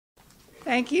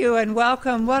Thank you and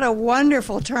welcome. What a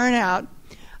wonderful turnout.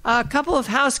 A couple of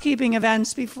housekeeping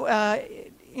events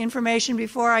information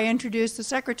before I introduce the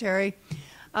Secretary.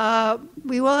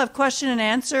 We will have question and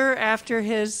answer after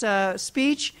his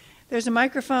speech. There's a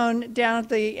microphone down at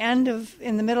the end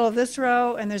in the middle of this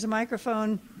row, and there's a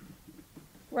microphone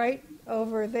right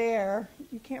over there.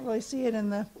 You can't really see it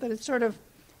but it's sort of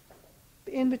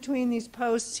in between these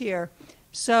posts here.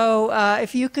 So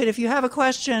if you have a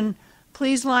question,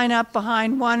 please line up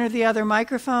behind one or the other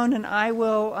microphone, and I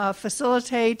will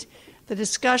facilitate the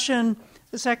discussion.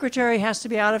 The Secretary has to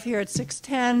be out of here at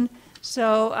 6:10,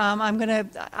 so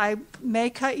I may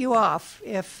cut you off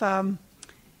if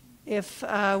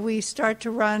we start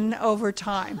to run over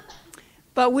time.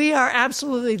 But we are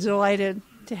absolutely delighted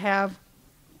to have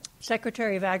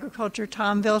Secretary of Agriculture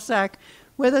Tom Vilsack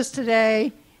with us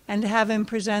today and to have him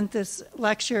present this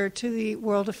lecture to the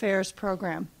World Affairs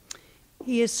program.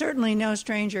 He is certainly no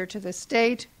stranger to this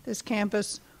state, this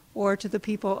campus, or to the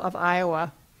people of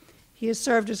Iowa. He has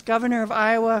served as governor of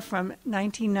Iowa from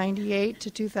 1998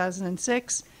 to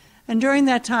 2006, and during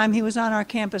that time he was on our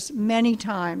campus many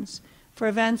times for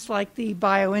events like the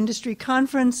Bioindustry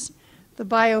Conference, the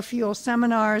Biofuel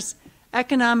Seminars,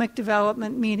 economic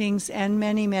development meetings, and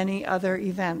many, many other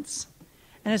events.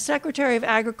 And as Secretary of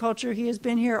Agriculture, he has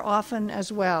been here often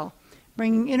as well,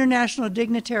 bringing international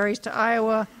dignitaries to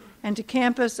Iowa and to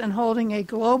campus and holding a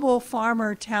global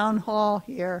farmer town hall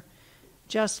here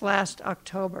just last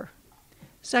October.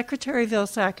 Secretary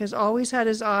Vilsack has always had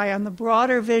his eye on the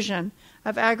broader vision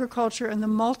of agriculture and the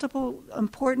multiple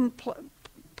important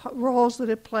roles that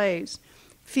it plays,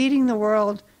 feeding the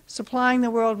world, supplying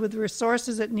the world with the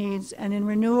resources it needs, and in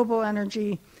renewable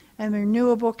energy and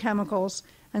renewable chemicals,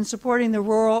 and supporting the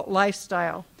rural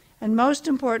lifestyle. And most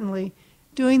importantly,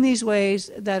 doing these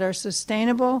ways that are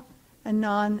sustainable and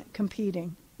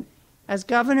non-competing. As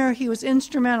governor, he was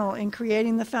instrumental in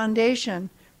creating the foundation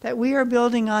that we are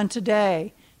building on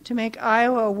today to make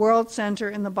Iowa a world center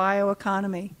in the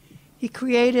bioeconomy. He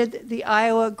created the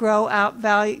Iowa Grow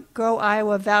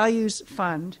Iowa Values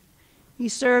Fund. He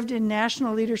served in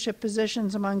national leadership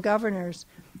positions among governors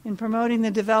in promoting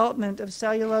the development of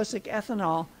cellulosic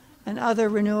ethanol and other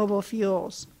renewable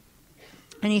fuels.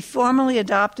 And he formally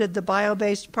adopted the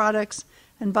bio-based products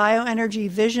and bioenergy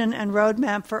vision and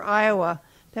roadmap for Iowa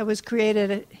that was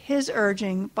created at his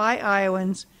urging by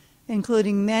Iowans,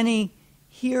 including many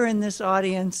here in this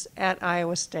audience at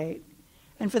Iowa State.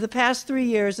 And for the past 3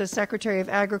 years as Secretary of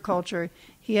Agriculture,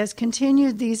 he has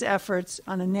continued these efforts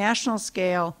on a national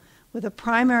scale with a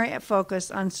primary focus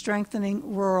on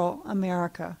strengthening rural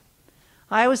America.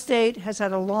 Iowa State has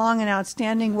had a long and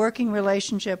outstanding working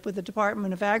relationship with the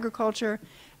Department of Agriculture,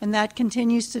 and that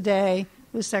continues today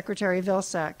with Secretary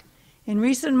Vilsack. In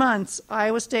recent months,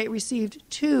 Iowa State received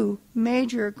 2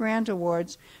 major grant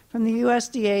awards from the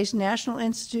USDA's National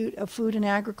Institute of Food and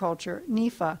Agriculture,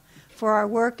 NIFA, for our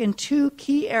work in 2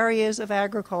 key areas of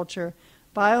agriculture,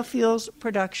 biofuels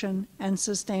production and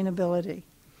sustainability.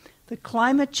 The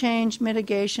Climate Change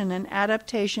Mitigation and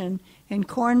Adaptation in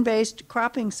Corn-Based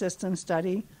Cropping System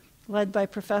study, led by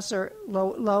Professor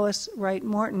Lois Wright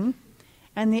Morton,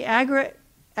 and the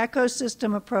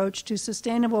Agri-Ecosystem Approach to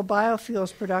Sustainable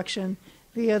Biofuels Production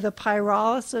via the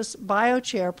Pyrolysis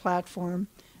Biochair Platform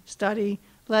study,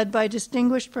 led by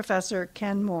distinguished Professor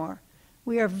Ken Moore.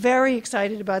 We are very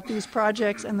excited about these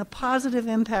projects and the positive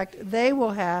impact they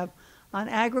will have on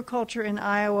agriculture in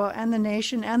Iowa and the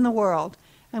nation and the world,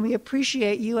 and we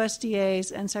appreciate USDA's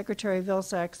and Secretary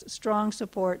Vilsack's strong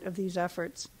support of these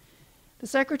efforts. The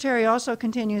Secretary also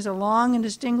continues a long and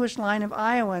distinguished line of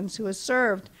Iowans who has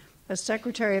served as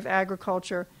Secretary of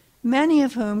Agriculture, many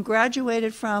of whom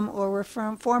graduated from or were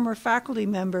former faculty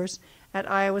members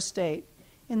at Iowa State.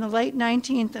 In the late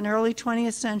 19th and early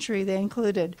 20th century, they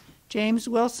included James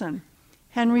Wilson,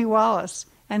 Henry Wallace,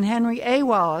 and Henry A.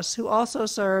 Wallace, who also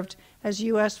served as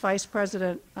U.S. Vice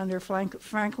President under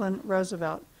Franklin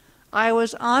Roosevelt. I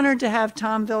was honored to have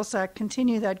Tom Vilsack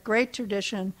continue that great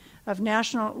tradition of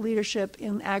national leadership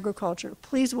in agriculture.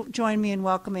 Please join me in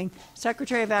welcoming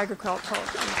Secretary of Agriculture,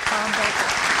 Tom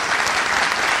Vilsack.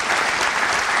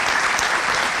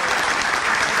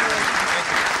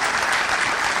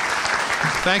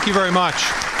 Thank you very much.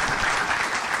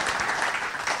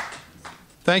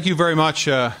 Thank you very much,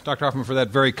 Dr. Hoffman, for that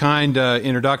very kind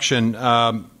introduction.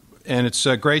 And it's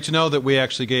great to know that we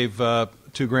actually gave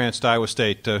 2 grants to Iowa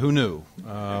State. Who knew?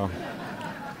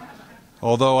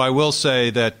 Although I will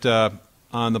say that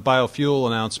on the biofuel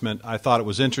announcement, I thought it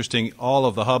was interesting, all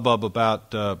of the hubbub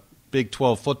about Big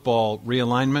 12 football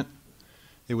realignment.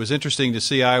 It was interesting to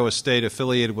see Iowa State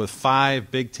affiliated with 5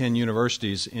 Big Ten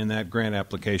universities in that grant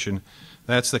application.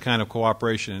 That's the kind of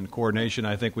cooperation and coordination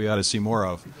I think we ought to see more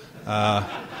of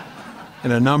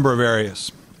in a number of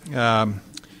areas.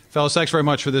 Fellows, thanks very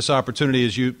much for this opportunity.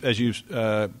 As you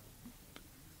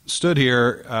stood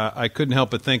here, I couldn't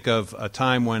help but think of a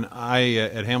time when I,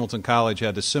 at Hamilton College,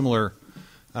 had a similar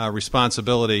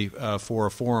responsibility for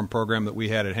a forum program that we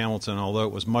had at Hamilton, although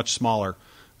it was much smaller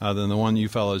than the one you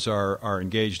fellows are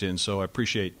engaged in. So I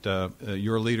appreciate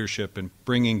your leadership in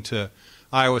bringing to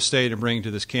Iowa State and bringing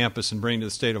to this campus and bringing to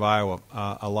the state of Iowa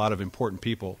a lot of important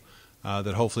people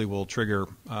that hopefully will trigger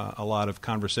a lot of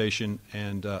conversation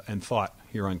and thought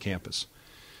here on campus.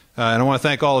 And I want to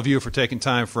thank all of you for taking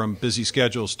time from busy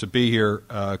schedules to be here.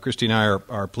 Christy and I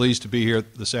are pleased to be here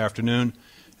this afternoon,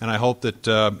 and I hope that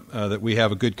that we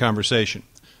have a good conversation.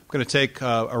 I'm going to take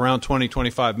around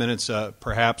 20-25 minutes,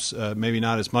 perhaps maybe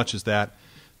not as much as that,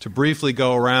 to briefly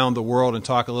go around the world and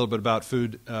talk a little bit about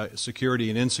food security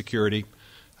and insecurity.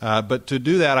 But to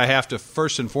do that, I have to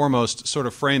first and foremost sort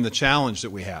of frame the challenge that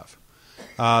we have.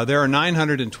 There are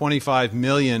 925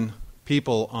 million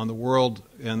people on the world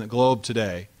and the globe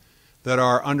today that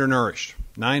are undernourished,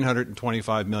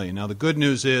 925 million. Now, the good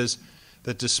news is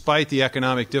that despite the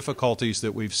economic difficulties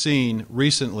that we've seen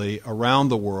recently around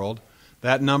the world,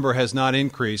 that number has not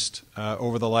increased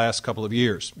over the last couple of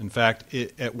years. In fact,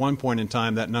 at one point in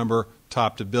time, that number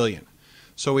topped 1 billion.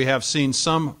 So we have seen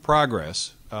some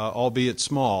progress, albeit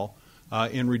small,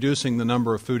 in reducing the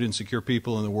number of food insecure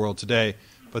people in the world today,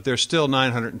 but there's still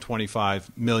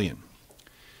 925 million.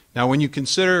 Now, when you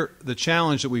consider the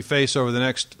challenge that we face over the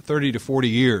next 30 to 40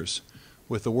 years,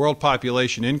 with the world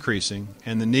population increasing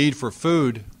and the need for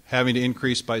food having to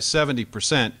increase by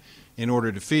 70% in order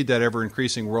to feed that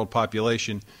ever-increasing world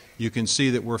population, you can see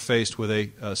that we're faced with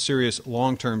a serious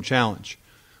long-term challenge.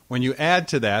 When you add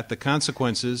to that the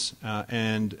consequences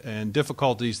and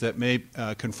difficulties that may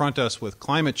confront us with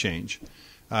climate change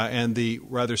and the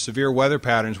rather severe weather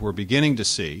patterns we're beginning to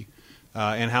see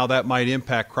and how that might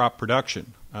impact crop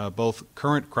production, both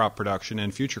current crop production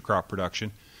and future crop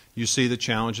production, you see the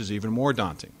challenge is even more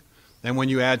daunting. And when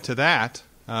you add to that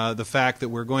the fact that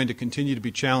we're going to continue to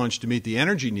be challenged to meet the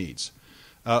energy needs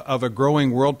of a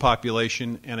growing world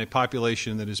population and a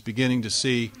population that is beginning to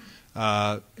see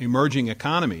emerging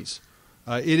economies,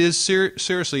 it is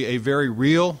seriously a very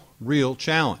real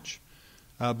challenge.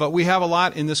 But we have a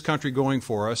lot in this country going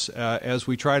for us as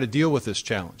we try to deal with this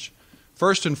challenge.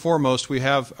 First and foremost, we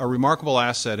have a remarkable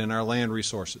asset in our land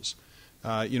resources.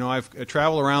 I've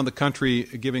traveled around the country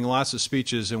giving lots of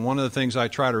speeches, and one of the things I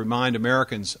try to remind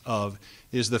Americans of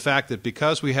is the fact that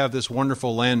because we have this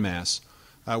wonderful landmass,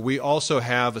 we also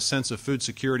have a sense of food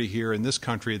security here in this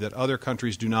country that other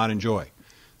countries do not enjoy.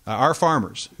 Our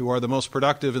farmers, who are the most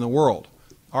productive in the world,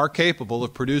 are capable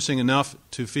of producing enough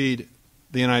to feed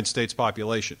the United States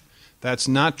population. That's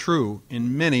not true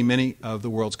in many of the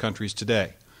world's countries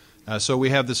today. So we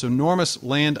have this enormous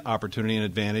land opportunity and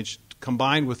advantage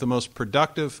combined with the most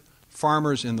productive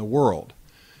farmers in the world.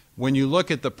 When you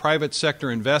look at the private sector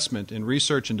investment in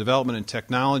research and development and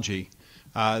technology,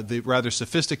 the rather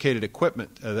sophisticated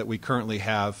equipment that we currently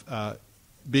have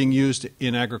being used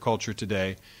in agriculture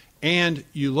today, and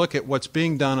you look at what's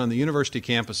being done on the university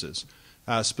campuses,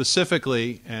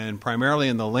 specifically and primarily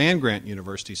in the land-grant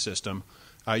university system,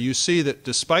 you see that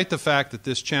despite the fact that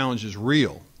this challenge is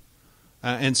real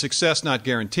and success not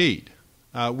guaranteed,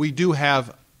 we do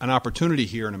have an opportunity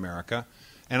here in America,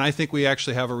 and I think we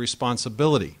actually have a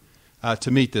responsibility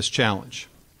to meet this challenge.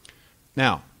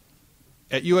 Now,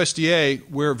 at USDA,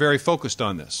 we're very focused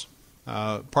on this.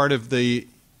 Part of the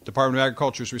Department of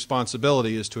Agriculture's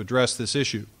responsibility is to address this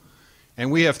issue. And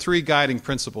we have 3 guiding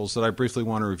principles that I briefly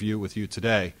want to review with you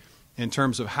today in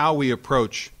terms of how we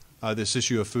approach this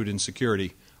issue of food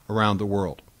insecurity around the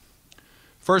world.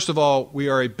 First of all, we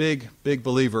are a big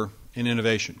believer in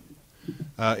innovation.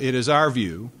 It is our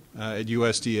view at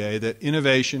USDA that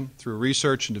innovation through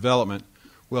research and development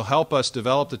will help us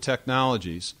develop the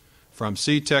technologies from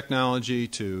seed technology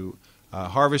to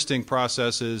harvesting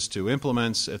processes to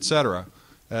implements, etc.,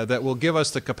 that will give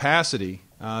us the capacity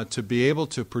to be able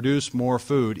to produce more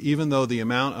food, even though the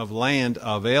amount of land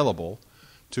available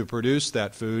to produce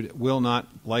that food will not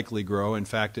likely grow. In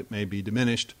fact, it may be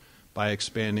diminished by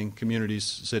expanding communities,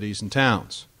 cities, and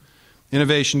towns.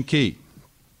 Innovation key.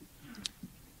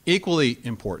 Equally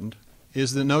important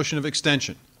is the notion of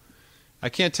extension. I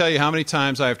can't tell you how many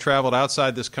times I have traveled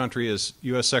outside this country as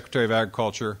U.S. Secretary of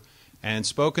Agriculture and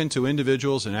spoken to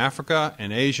individuals in Africa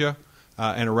and Asia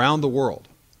and around the world.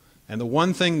 And the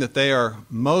one thing that they are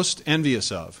most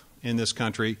envious of in this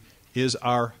country is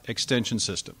our extension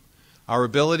system. Our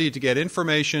ability to get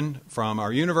information from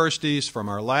our universities, from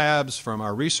our labs, from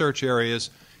our research areas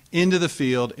into the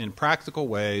field in practical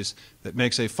ways that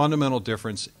makes a fundamental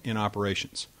difference in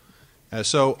operations.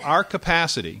 So our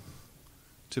capacity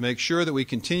to make sure that we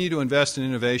continue to invest in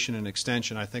innovation and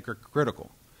extension, I think, are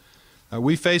critical.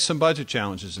 We face some budget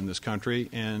challenges in this country,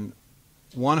 and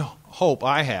one hope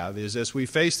I have is as we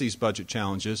face these budget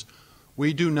challenges,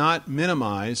 we do not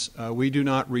minimize, we do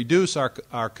not reduce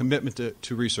our commitment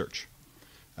to research.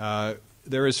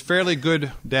 There is fairly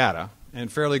good data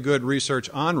and fairly good research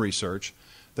on research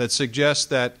that suggests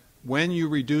that when you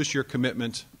reduce your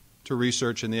commitment to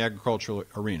research in the agricultural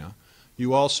arena,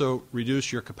 you also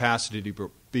reduce your capacity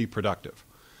to be productive.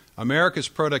 America's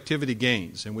productivity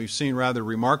gains, and we've seen rather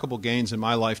remarkable gains in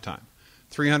my lifetime,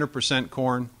 300%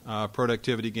 corn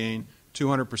productivity gain,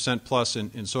 200% plus in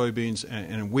soybeans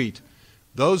and in wheat.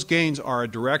 Those gains are a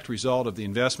direct result of the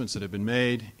investments that have been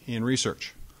made in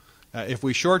research. If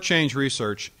we shortchange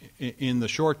research in the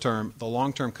short term, the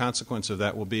long-term consequence of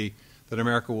that will be that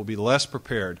America will be less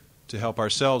prepared to help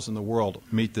ourselves and the world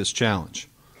meet this challenge.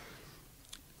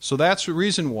 So that's the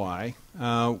reason why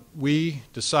we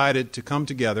decided to come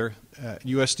together,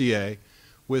 USDA,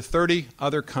 with 30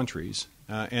 other countries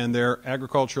and their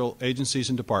agricultural agencies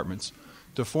and departments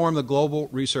to form the Global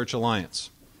Research Alliance.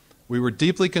 We were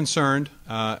deeply concerned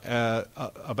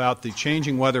about the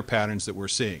changing weather patterns that we're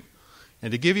seeing.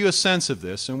 And to give you a sense of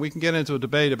this, and we can get into a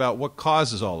debate about what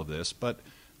causes all of this, but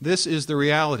this is the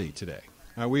reality today.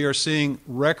 We are seeing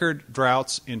record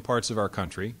droughts in parts of our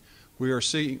country. We are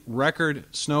seeing record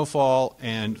snowfall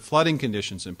and flooding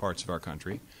conditions in parts of our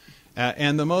country.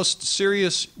 And the most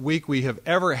serious week we have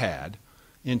ever had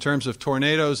in terms of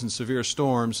tornadoes and severe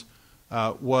storms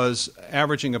was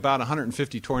averaging about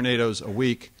 150 tornadoes a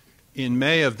week. In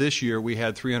May of this year, we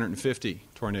had 350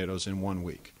 tornadoes in 1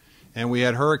 week. And we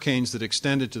had hurricanes that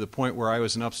extended to the point where I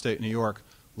was in upstate New York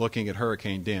looking at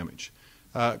hurricane damage.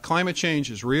 Climate change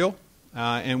is real,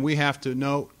 and we have to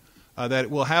note that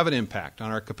it will have an impact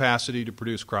on our capacity to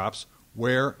produce crops,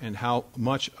 where and how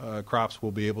much crops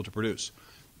we'll be able to produce.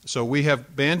 So we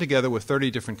have band together with 30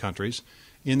 different countries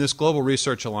in this Global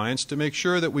Research Alliance to make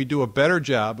sure that we do a better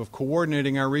job of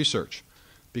coordinating our research,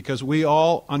 because we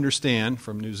all understand,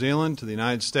 from New Zealand to the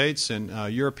United States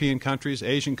and European countries,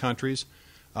 Asian countries,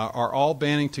 are all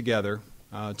banding together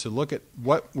to look at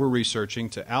what we're researching,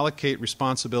 to allocate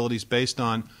responsibilities based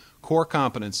on core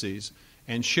competencies,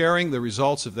 and sharing the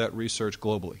results of that research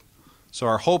globally. So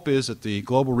our hope is that the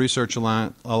Global Research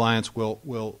Alliance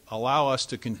will allow us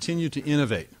to continue to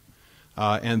innovate,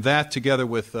 and that, together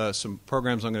with some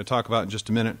programs I'm going to talk about in just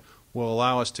a minute, will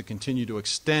allow us to continue to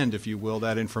extend, if you will,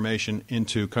 that information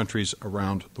into countries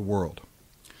around the world.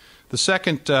 The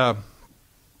second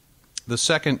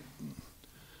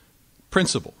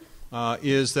principle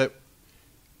is that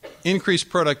increased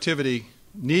productivity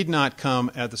need not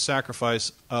come at the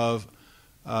sacrifice of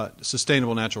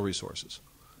sustainable natural resources.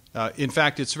 In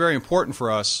fact, it's very important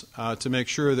for us to make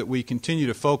sure that we continue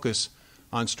to focus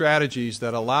on strategies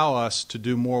that allow us to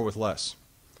do more with less.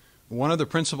 One of the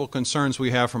principal concerns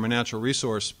we have from a natural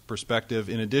resource perspective,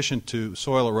 in addition to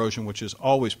soil erosion, which is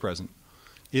always present,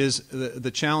 is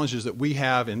the challenges that we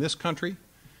have in this country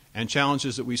and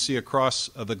challenges that we see across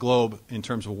the globe in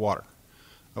terms of water.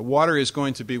 Water is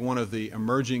going to be one of the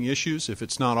emerging issues, if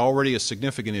it's not already a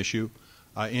significant issue,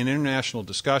 in international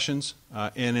discussions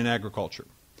and in agriculture.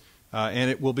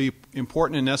 And it will be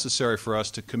important and necessary for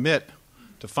us to commit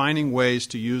to finding ways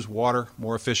to use water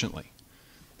more efficiently.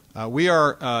 We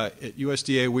are, at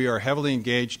USDA, we are heavily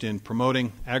engaged in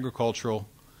promoting agricultural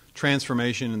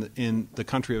transformation in the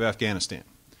country of Afghanistan.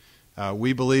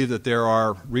 We believe that there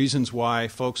are reasons why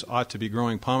folks ought to be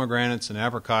growing pomegranates and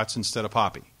apricots instead of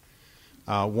poppy.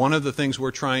 One of the things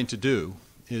we're trying to do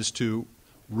is to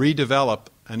redevelop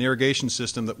an irrigation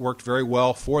system that worked very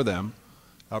well for them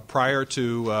prior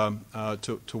to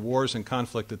wars and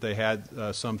conflict that they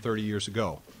had some 30 years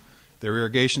ago. Their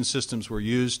irrigation systems were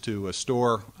used to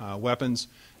store weapons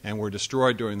and were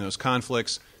destroyed during those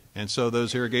conflicts, and so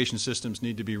those irrigation systems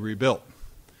need to be rebuilt.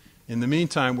 In the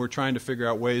meantime, we're trying to figure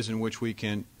out ways in which we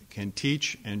can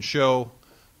teach and show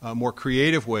more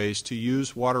creative ways to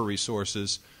use water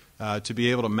resources to be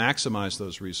able to maximize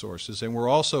those resources. And we're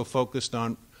also focused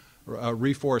on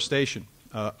reforestation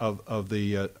of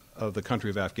the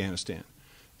country of Afghanistan.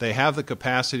 They have the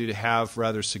capacity to have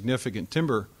rather significant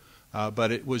timber,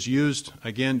 but it was used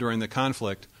again during the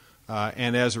conflict,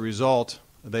 and as a result,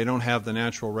 they don't have the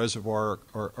natural reservoir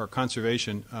or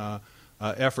conservation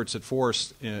efforts that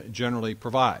forests generally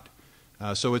provide.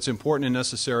 So it's important and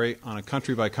necessary on a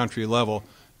country-by-country level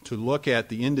to look at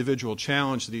the individual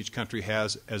challenge that each country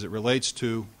has as it relates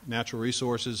to natural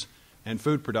resources and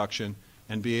food production,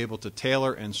 and be able to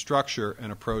tailor and structure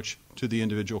an approach to the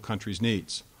individual country's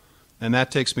needs. And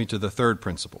that takes me to the third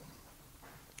principle,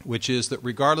 which is that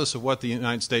regardless of what the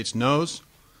United States knows,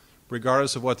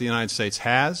 regardless of what the United States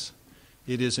has,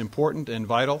 it is important and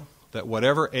vital that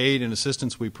whatever aid and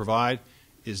assistance we provide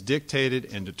is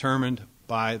dictated and determined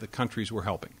by the countries we're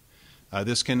helping.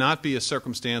 This cannot be a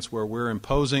circumstance where we're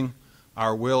imposing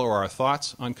our will or our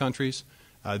thoughts on countries.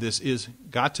 This is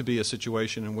got to be a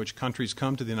situation in which countries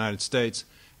come to the United States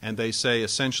and they say,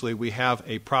 essentially, we have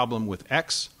a problem with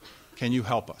X. Can you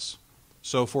help us?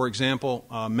 So, for example,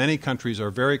 many countries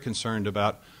are very concerned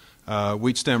about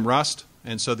wheat stem rust,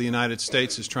 and so the United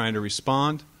States is trying to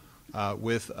respond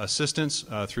with assistance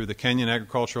through the Kenyan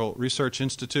Agricultural Research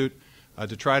Institute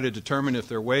to try to determine if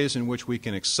there are ways in which we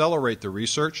can accelerate the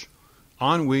research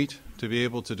on wheat to be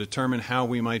able to determine how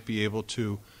we might be able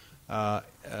to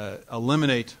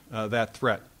eliminate that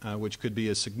threat, which could be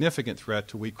a significant threat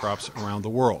to wheat crops around the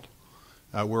world.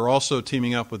 We're also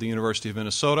teaming up with the University of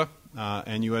Minnesota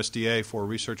and USDA for a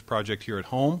research project here at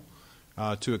home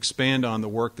to expand on the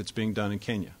work that's being done in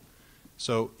Kenya.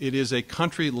 So it is a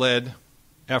country-led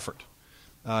effort.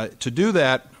 To do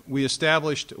that, we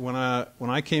established, when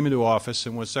I came into office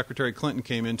and when Secretary Clinton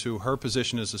came into her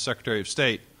position as the Secretary of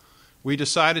State, we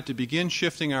decided to begin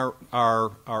shifting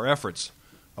our efforts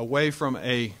away from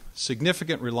a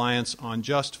significant reliance on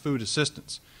just food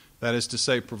assistance, that is to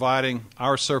say, providing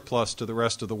our surplus to the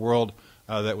rest of the world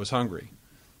that was hungry,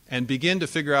 and begin to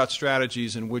figure out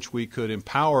strategies in which we could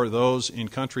empower those in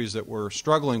countries that were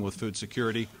struggling with food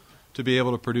security to be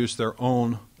able to produce their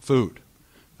own food.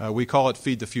 We call it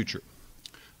Feed the Future.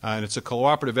 And it's a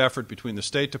cooperative effort between the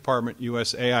State Department,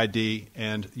 USAID,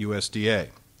 and USDA.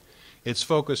 It's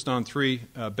focused on three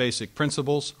basic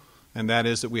principles, and that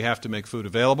is that we have to make food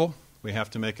available, we have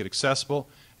to make it accessible,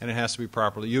 and it has to be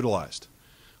properly utilized.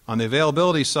 On the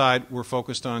availability side, we're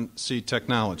focused on seed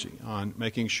technology, on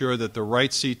making sure that the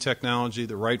right seed technology,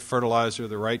 the right fertilizer,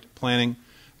 the right planting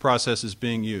process is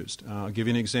being used. I'll give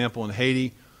you an example. In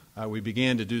Haiti, we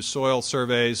began to do soil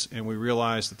surveys, and we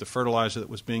realized that the fertilizer that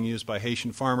was being used by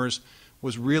Haitian farmers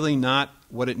was really not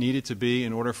what it needed to be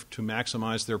in order to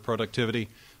maximize their productivity.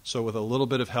 So with a little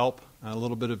bit of help, a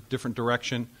little bit of different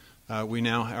direction, we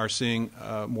now are seeing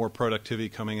more productivity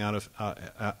coming out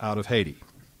of Haiti.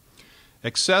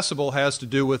 Accessible has to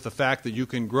do with the fact that you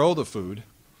can grow the food,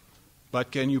 but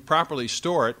can you properly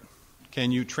store it?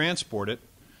 Can you transport it?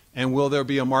 And will there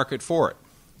be a market for it?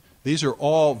 These are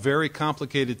all very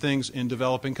complicated things in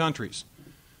developing countries.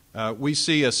 We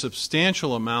see a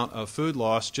substantial amount of food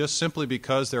loss just simply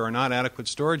because there are not adequate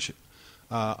storage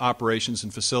operations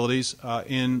and facilities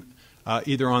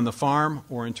either on the farm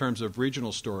or in terms of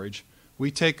regional storage.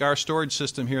 We take our storage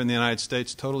system here in the United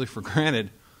States totally for granted.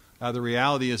 The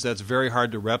reality is that's very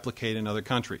hard to replicate in other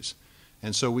countries.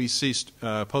 And so we see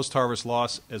post-harvest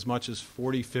loss as much as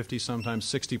 40, 50, sometimes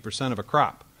 60% of a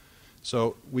crop.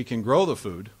 So we can grow the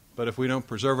food, but if we don't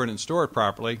preserve it and store it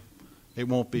properly, it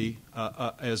won't be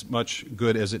as much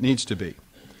good as it needs to be.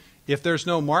 If there's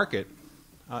no market,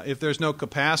 if there's no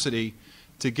capacity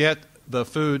to get the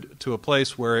food to a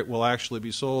place where it will actually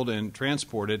be sold and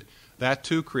transported, that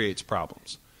too creates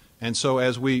problems. And so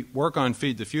as we work on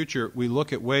Feed the Future, we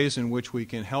look at ways in which we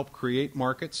can help create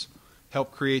markets,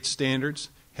 help create standards,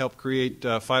 help create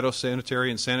phytosanitary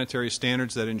and sanitary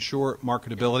standards that ensure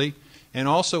marketability, and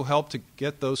also help to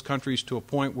get those countries to a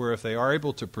point where if they are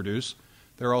able to produce,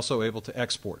 they're also able to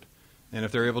export. And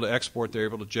if they're able to export, they're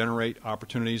able to generate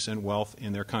opportunities and wealth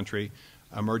in their country.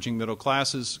 Emerging middle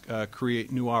classes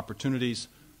create new opportunities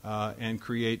and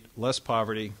create less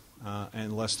poverty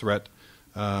and less threat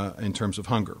in terms of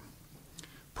hunger.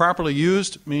 Properly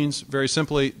used means very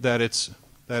simply that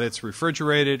it's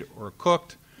refrigerated or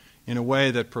cooked in a way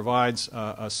that provides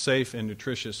a safe and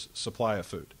nutritious supply of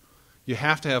food. You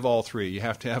have to have all three. You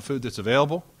have to have food that's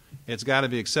available, it's got to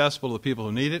be accessible to the people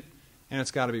who need it, and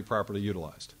it's got to be properly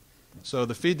utilized. So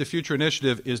the Feed the Future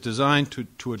initiative is designed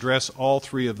to address all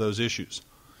three of those issues.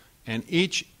 And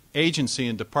each agency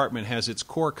and department has its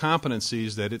core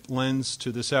competencies that it lends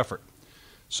to this effort.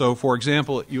 So, for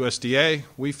example, at USDA,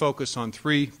 we focus on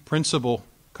three principal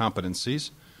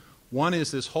competencies. One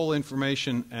is this whole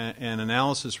information and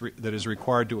analysis that is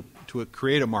required to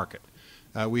create a market.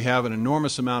 We have an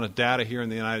enormous amount of data here in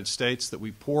the United States that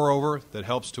we pore over that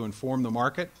helps to inform the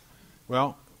market.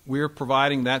 Well, we're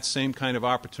providing that same kind of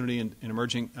opportunity in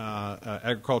emerging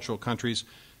agricultural countries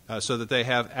so that they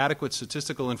have adequate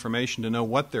statistical information to know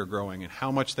what they're growing and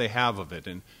how much they have of it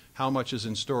and how much is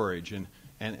in storage. And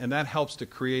that helps to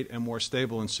create a more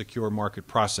stable and secure market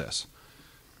process.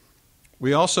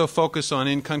 We also focus on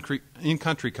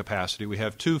in-country capacity. We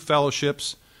have 2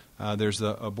 fellowships There's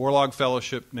a Borlaug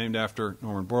Fellowship named after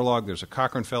Norman Borlaug. There's a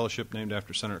Cochrane Fellowship named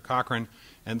after Senator Cochrane.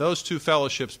 And those two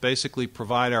fellowships basically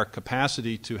provide our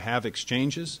capacity to have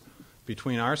exchanges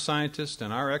between our scientists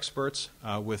and our experts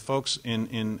with folks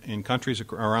in countries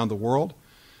around the world.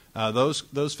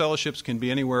 Those fellowships can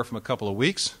be anywhere from a couple of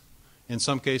weeks, in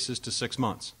some cases to 6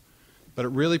 months. But it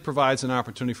really provides an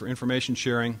opportunity for information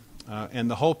sharing. And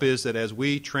the hope is that as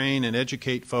we train and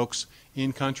educate folks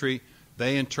in country,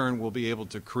 they in turn will be able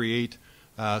to create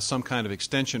some kind of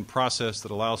extension process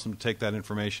that allows them to take that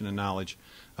information and knowledge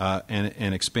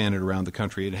and expand it around the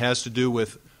country. It has to do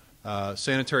with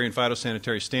sanitary and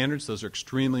phytosanitary standards. Those are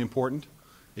extremely important.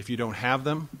 If you don't have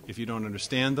them, if you don't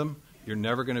understand them, you're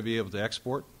never going to be able to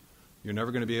export. You're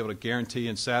never going to be able to guarantee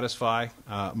and satisfy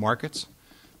markets.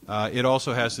 It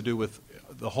also has to do with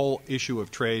the whole issue of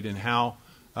trade and how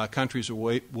countries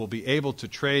will be able to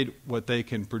trade what they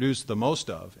can produce the most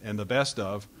of and the best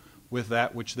of with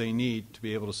that which they need to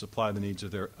be able to supply the needs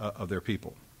of their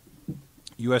people.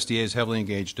 USDA is heavily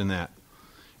engaged in that.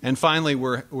 And finally,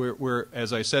 we're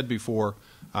as I said before,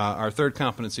 our third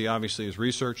competency obviously is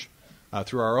research.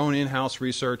 Through our own in-house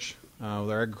research, with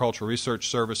our Agricultural Research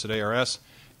Service at ARS,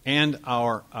 and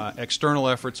our external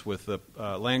efforts with the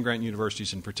land-grant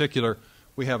universities in particular,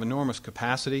 we have enormous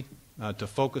capacity to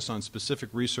focus on specific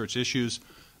research issues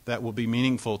that will be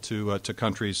meaningful to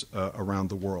countries around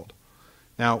the world.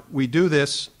 Now, we do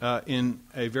this in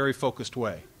a very focused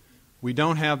way. We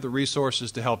don't have the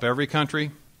resources to help every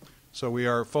country, so we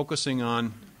are focusing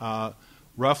on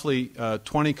roughly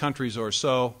 20 countries or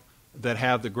so that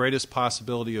have the greatest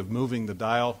possibility of moving the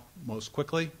dial most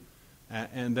quickly.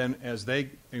 And then as they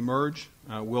emerge,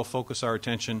 we'll focus our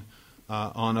attention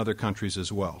on other countries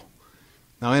as well.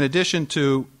 Now, in addition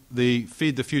to the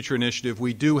Feed the Future initiative,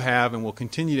 we do have and will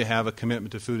continue to have a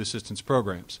commitment to food assistance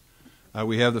programs.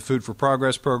 We have the Food for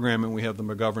Progress program and we have the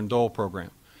McGovern-Dole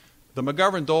program. The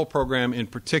McGovern-Dole program in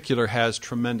particular has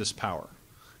tremendous power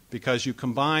because you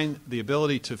combine the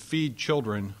ability to feed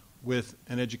children with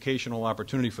an educational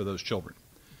opportunity for those children.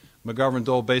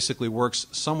 McGovern-Dole basically works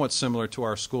somewhat similar to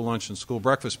our school lunch and school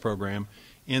breakfast program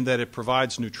in that it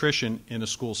provides nutrition in a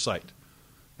school site.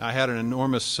 I had an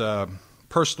enormous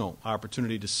personal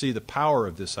opportunity to see the power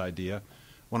of this idea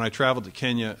when I traveled to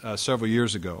Kenya several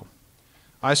years ago.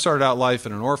 I started out life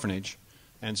in an orphanage,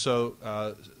 and so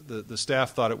the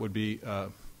staff thought it would be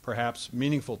perhaps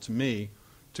meaningful to me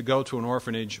to go to an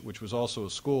orphanage, which was also a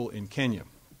school in Kenya,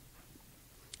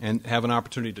 and have an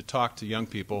opportunity to talk to young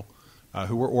people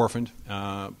who were orphaned,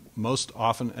 most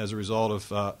often as a result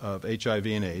of HIV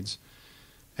and AIDS,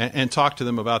 and talk to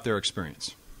them about their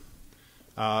experience.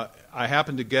 I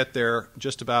happened to get there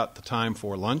just about the time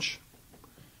for lunch.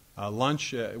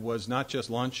 Lunch was not just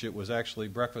lunch, it was actually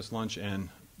breakfast, lunch, and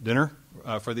dinner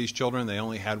for these children. They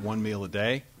only had one meal a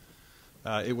day.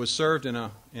 It was served in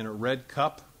a red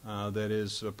cup that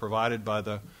is provided by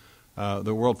the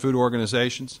World Food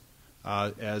Organizations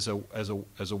as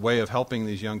a way of helping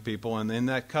these young people. And in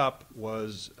that cup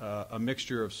was a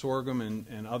mixture of sorghum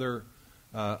and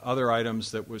other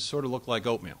items that was sort of looked like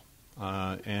oatmeal.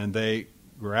 And they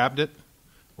grabbed it,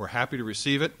 were happy to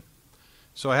receive it.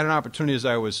 So I had an opportunity as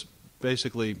I was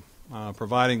basically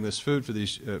providing this food for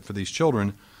these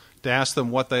children to ask them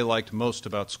what they liked most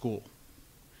about school.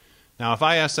 Now, if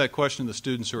I asked that question to the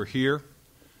students who are here,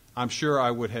 I'm sure I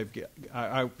would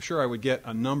get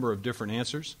a number of different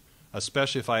answers,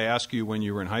 especially if I ask you when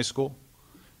you were in high school.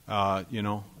 You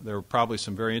know, there were probably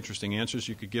some very interesting answers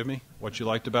you could give me, what you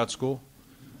liked about school.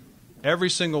 Every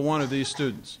single one of these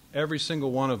students, every single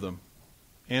one of them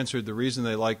answered the reason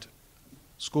they liked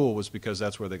school was because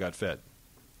that's where they got fed.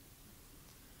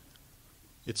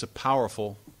 It's a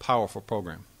powerful, powerful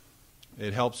program.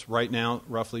 It helps right now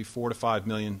roughly 4 to 5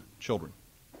 million children.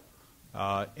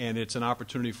 And it's an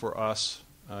opportunity for us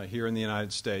here in the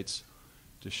United States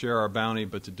to share our bounty,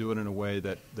 but to do it in a way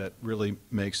that really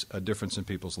makes a difference in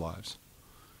people's lives.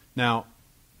 Now,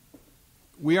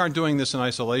 we aren't doing this in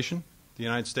isolation. The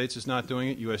United States is not doing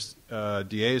it.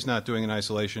 USDA is not doing it in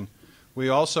isolation. We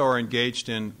also are engaged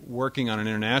in working on an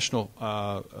international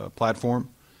platform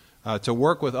to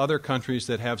work with other countries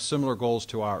that have similar goals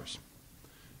to ours.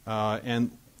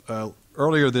 And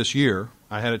earlier this year,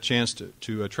 I had a chance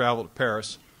to travel to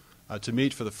Paris to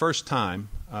meet for the first time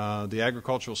the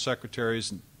agricultural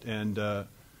secretaries and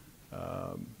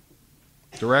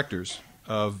directors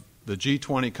of the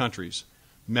G20 countries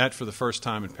met for the first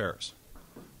time in Paris.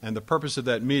 And the purpose of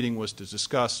that meeting was to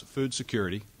discuss food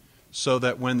security so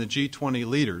that when the G20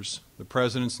 leaders, the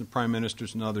presidents and prime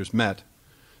ministers and others met,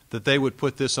 that they would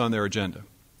put this on their agenda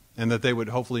and that they would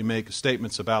hopefully make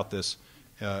statements about this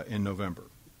in November.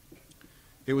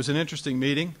 It was an interesting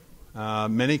meeting.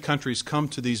 Many countries come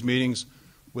to these meetings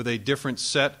with a different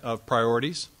set of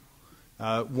priorities.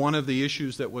 One of the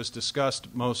issues that was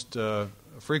discussed most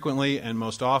frequently and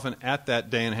most often at that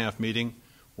day-and-a-half meeting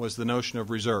was the notion of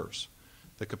reserves,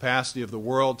 the capacity of the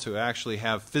world to actually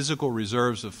have physical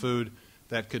reserves of food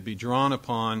that could be drawn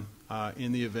upon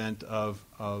in the event of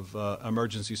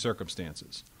emergency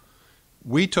circumstances.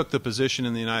 We took the position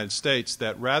in the United States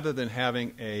that rather than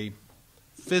having a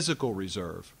physical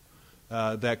reserve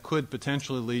that could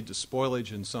potentially lead to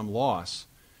spoilage and some loss,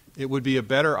 it would be a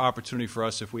better opportunity for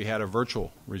us if we had a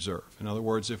virtual reserve. In other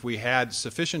words, if we had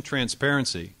sufficient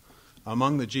transparency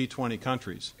among the G20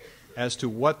 countries as to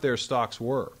what their stocks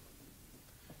were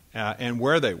and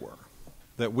where they were,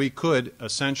 that we could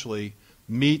essentially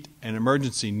meet an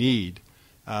emergency need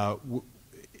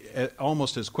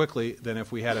almost as quickly than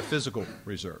if we had a physical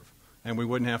reserve. And we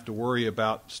wouldn't have to worry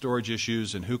about storage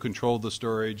issues and who controlled the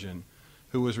storage and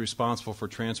who was responsible for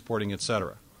transporting, et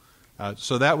cetera.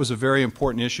 So that was a very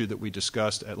important issue that we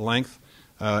discussed at length,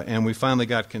 and we finally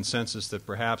got consensus that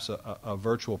perhaps a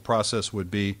virtual process would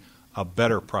be a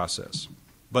better process.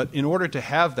 But in order to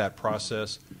have that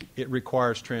process, it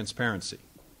requires transparency.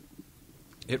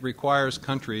 It requires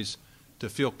countries to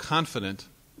feel confident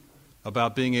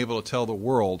about being able to tell the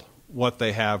world what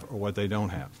they have or what they don't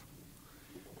have.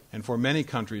 And for many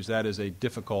countries, that is a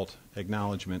difficult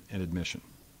acknowledgement and admission.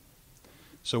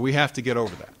 So we have to get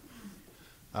over that.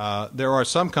 There are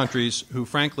some countries who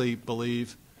frankly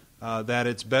believe that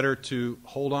it's better to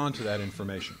hold on to that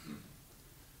information.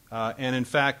 And in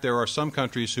fact, there are some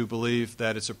countries who believe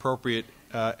that it's appropriate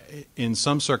in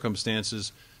some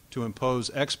circumstances to impose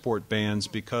export bans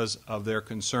because of their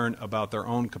concern about their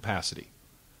own capacity.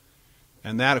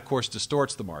 And that, of course,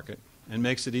 distorts the market and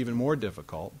makes it even more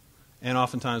difficult and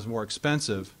oftentimes more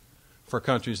expensive for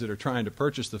countries that are trying to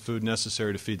purchase the food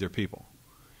necessary to feed their people.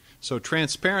 So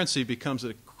transparency becomes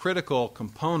a critical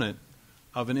component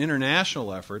of an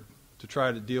international effort to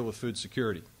try to deal with food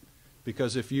security.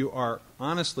 Because if you are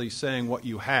honestly saying what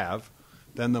you have,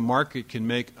 then the market can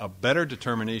make a better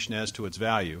determination as to its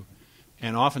value,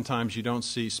 and oftentimes you don't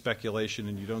see speculation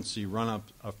and you don't see run-up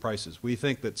of prices. We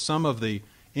think that some of the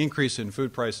increase in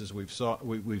food prices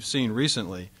we've seen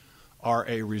recently are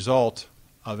a result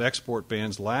of export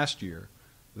bans last year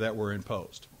that were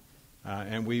imposed.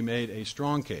 And we made a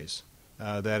strong case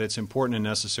that it's important and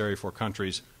necessary for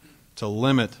countries to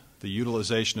limit the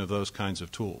utilization of those kinds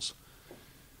of tools.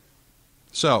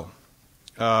 So,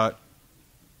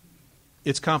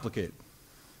 it's complicated.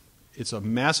 It's a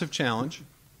massive challenge.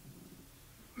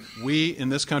 We in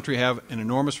this country have an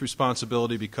enormous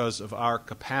responsibility because of our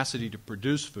capacity to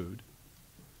produce food.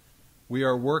 We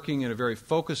are working in a very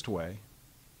focused way,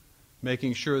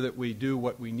 making sure that we do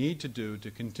what we need to do to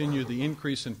continue the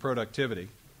increase in productivity,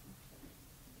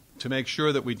 to make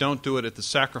sure that we don't do it at the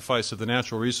sacrifice of the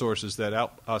natural resources that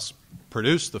help us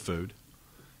produce the food,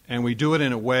 and we do it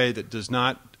in a way that does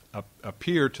not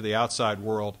appear to the outside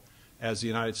world as the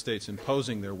United States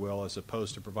imposing their will as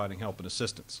opposed to providing help and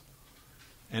assistance.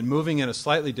 And moving in a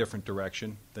slightly different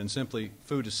direction than simply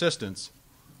food assistance,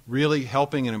 really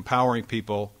helping and empowering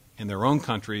people in their own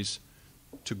countries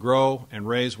to grow and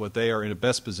raise what they are in the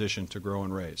best position to grow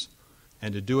and raise,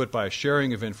 and to do it by a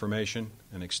sharing of information,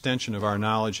 an extension of our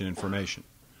knowledge and information,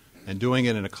 and doing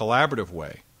it in a collaborative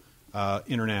way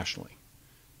internationally.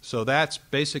 So that's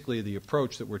basically the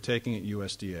approach that we're taking at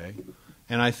USDA,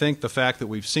 and I think the fact that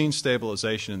we've seen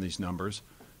stabilization in these numbers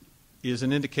is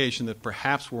an indication that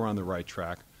perhaps we're on the right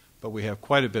track, but we have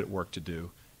quite a bit of work to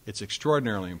do. It's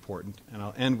extraordinarily important, and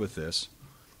I'll end with this.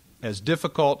 As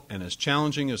difficult and as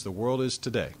challenging as the world is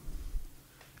today,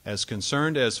 as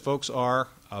concerned as folks are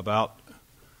about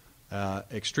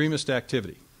extremist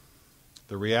activity,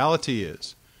 the reality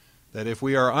is that if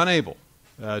we are unable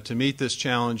to meet this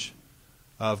challenge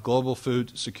of global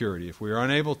food security, if we are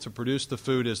unable to produce the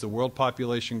food as the world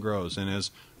population grows and as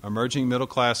emerging middle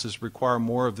classes require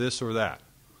more of this or that,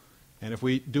 and if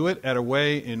we do it at a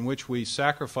way in which we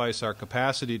sacrifice our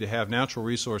capacity to have natural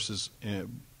resources,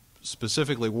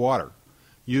 specifically water,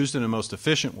 used in a most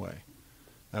efficient way,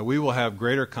 we will have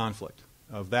greater conflict.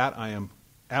 Of that I am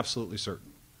absolutely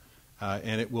certain.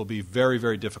 And it will be very,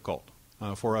 very difficult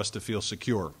for us to feel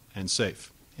secure and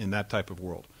safe in that type of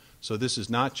world. So this is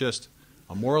not just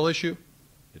a moral issue.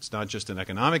 It's not just an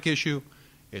economic issue.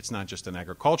 It's not just an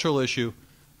agricultural issue.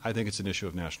 I think it's an issue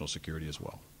of national security as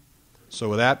well. So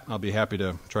with that, I'll be happy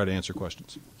to try to answer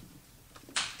questions.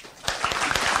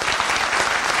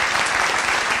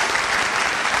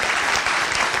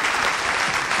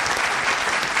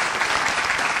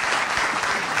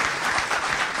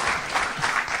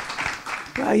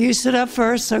 Well, you stood up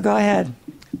first, so go ahead.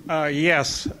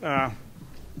 Yes.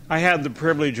 I had the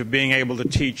privilege of being able to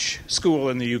teach school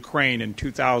in the Ukraine in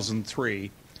 2003,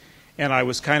 and I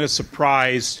was kind of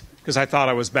surprised because I thought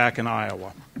I was back in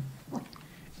Iowa.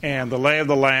 And the lay of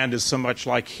the land is so much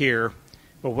like here,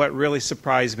 but what really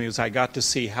surprised me was I got to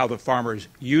see how the farmers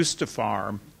used to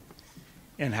farm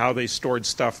and how they stored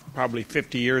stuff probably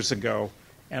 50 years ago,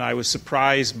 and I was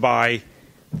surprised by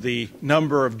the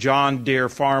number of John Deere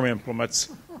farm implements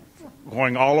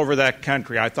going all over that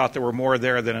country. I thought there were more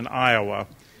there than in Iowa,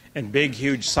 and big,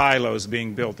 huge silos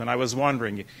being built. And I was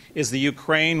wondering, is the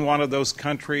Ukraine one of those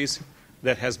countries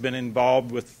that has been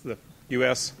involved with the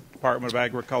U.S. Department of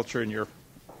Agriculture in your...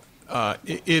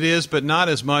 It is, but not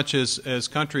as much as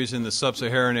countries in the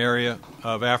sub-Saharan area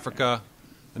of Africa,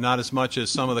 and not as much as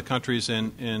some of the countries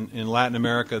in Latin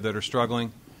America that are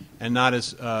struggling, and not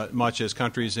as much as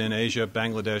countries in Asia,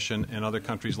 Bangladesh, and other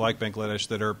countries like Bangladesh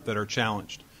that are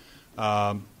challenged.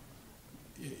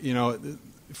 You know,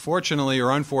 fortunately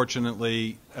or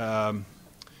unfortunately,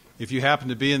 if you happen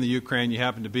to be in the Ukraine, you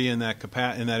happen to be in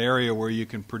that area where you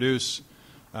can produce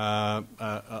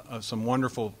some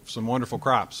wonderful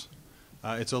crops.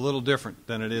 It's a little different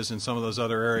than it is in some of those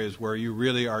other areas where you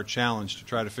really are challenged to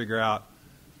try to figure out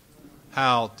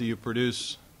how do you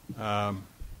produce,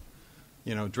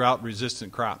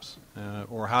 drought-resistant crops,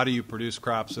 or how do you produce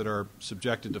crops that are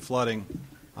subjected to flooding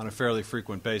on a fairly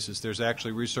frequent basis. There's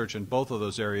actually research in both of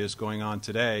those areas going on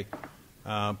today,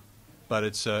 but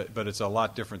it's a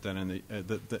lot different than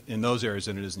in those areas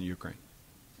than it is in the Ukraine.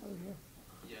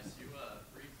 Yes, you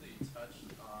briefly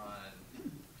touched on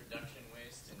production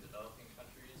waste in developing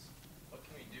countries. What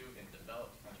can we do in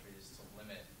developed countries to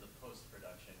limit the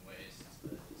post-production waste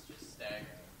that is just staggering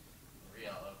and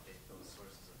reallocate those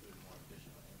sources of food more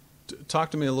efficiently? Talk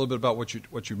to me a little bit about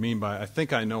what you mean by. I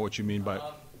think I know what you mean by.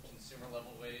 Consumer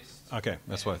level waste. Okay,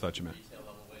 that's what I thought you meant. Retail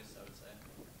level waste, I would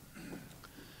say.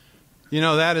 You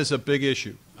know, that is a big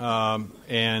issue,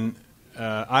 and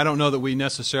I don't know that we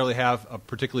necessarily have a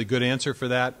particularly good answer for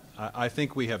that. I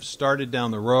think we have started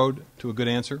down the road to a good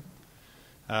answer,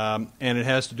 and it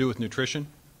has to do with nutrition.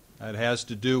 It has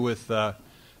to do with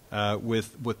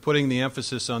putting the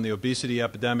emphasis on the obesity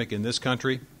epidemic in this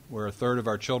country, where a third of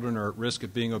our children are at risk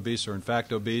of being obese or in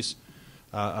fact obese.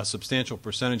 A substantial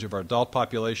percentage of our adult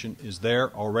population is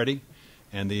there already,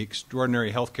 and the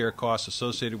extraordinary health care costs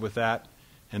associated with that,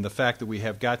 and the fact that we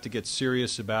have got to get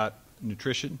serious about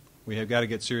nutrition, we have got to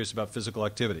get serious about physical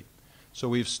activity. So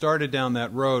we've started down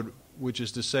that road, which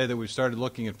is to say that we've started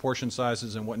looking at portion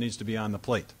sizes and what needs to be on the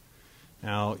plate.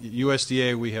 Now, at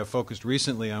USDA, we have focused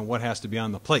recently on what has to be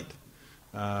on the plate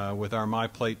with our My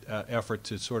Plate effort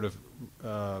to sort of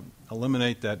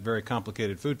eliminate that very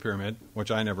complicated food pyramid, which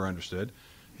I never understood,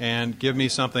 and give me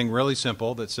something really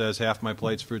simple that says half my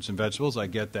plate's fruits and vegetables. I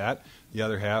get that. The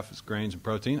other half is grains and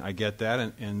protein. I get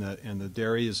that. And the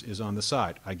dairy is on the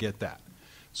side. I get that.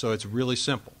 So it's really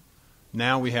simple.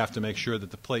 Now we have to make sure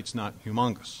that the plate's not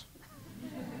humongous.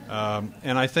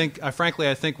 And frankly,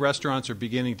 I think restaurants are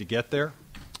beginning to get there.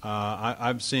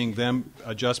 I'm seeing them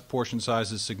adjust portion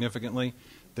sizes significantly.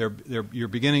 You're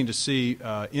beginning to see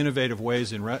innovative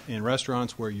ways in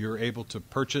restaurants where you're able to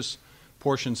purchase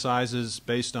portion sizes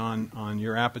based on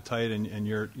your appetite and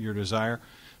your desire.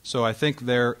 So I think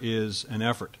there is an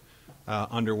effort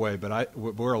underway, but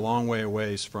we're a long way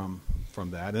away from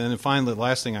that. And then finally, the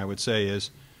last thing I would say is,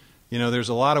 you know, there's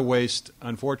a lot of waste,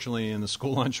 unfortunately, in the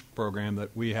school lunch program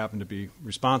that we happen to be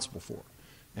responsible for.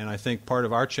 And I think part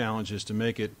of our challenge is to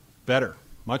make it better,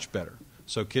 much better,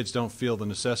 so kids don't feel the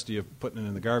necessity of putting it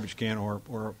in the garbage can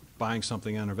or buying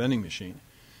something on a vending machine.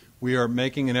 We are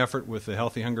making an effort with the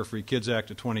Healthy Hunger Free Kids Act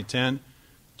of 2010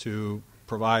 to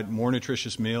provide more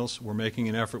nutritious meals. We're making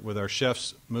an effort with our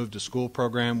Chefs Move to School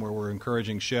program where we're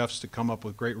encouraging chefs to come up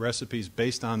with great recipes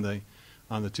based on the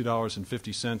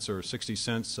 $2.50 or 60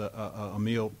 cents a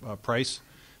meal price.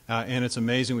 And it's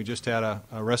amazing. We just had a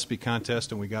recipe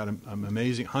contest, and we got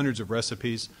amazing hundreds of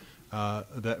recipes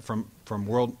that from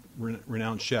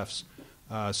world-renowned chefs.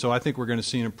 So I think we're going to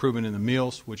see an improvement in the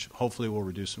meals, which hopefully will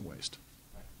reduce in waste.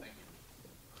 Thank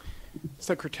you.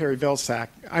 Secretary Vilsack,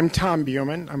 I'm Tom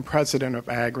Buman. I'm president of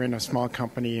Agrin, a small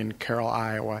company in Carroll,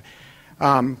 Iowa.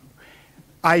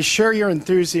 I share your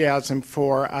enthusiasm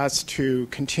for us to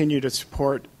continue to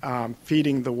support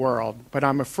feeding the world, but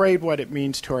I'm afraid what it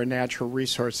means to our natural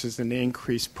resources and the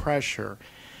increased pressure.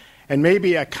 And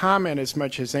maybe a comment as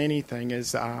much as anything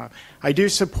is I do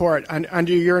support,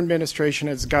 under your administration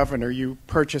as governor, you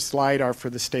purchased LIDAR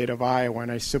for the state of Iowa,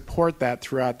 and I support that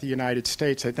throughout the United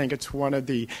States. I think it's one of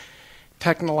the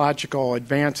technological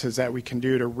advances that we can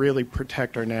do to really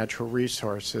protect our natural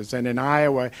resources. And in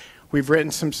Iowa, we've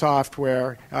written some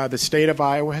software the state of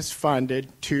Iowa has funded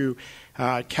to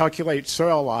calculate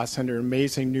soil loss under an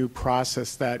amazing new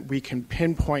process that we can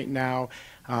pinpoint now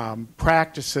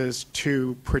practices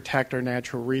to protect our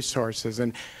natural resources.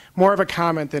 And more of a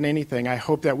comment than anything, I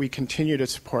hope that we continue to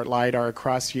support LIDAR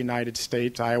across the United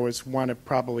States. Iowa is one of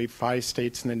probably 5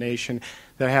 states in the nation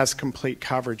that has complete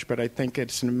coverage, but I think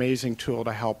it's an amazing tool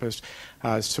to help us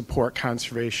support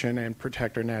conservation and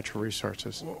protect our natural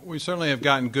resources. Well, we certainly have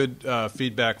gotten good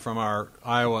feedback from our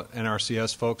Iowa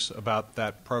NRCS folks about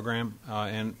that program,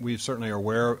 and we certainly are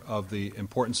aware of the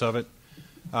importance of it.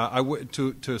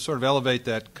 To sort of elevate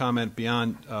that comment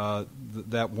beyond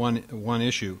that one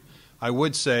issue, I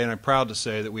would say, and I'm proud to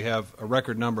say, that we have a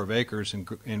record number of acres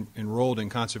enrolled in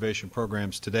conservation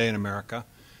programs today in America,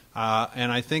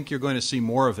 and I think you're going to see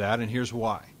more of that, and here's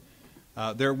why.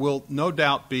 There will no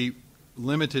doubt be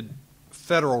limited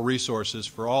federal resources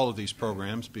for all of these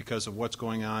programs because of what's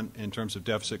going on in terms of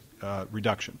deficit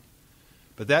reduction.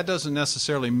 But that doesn't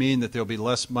necessarily mean that there'll be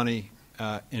less money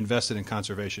invested in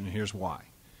conservation, and here's why.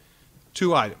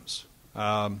 2 items.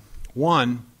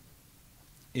 One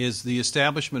is the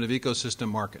establishment of ecosystem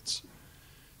markets.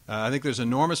 I think there's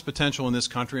enormous potential in this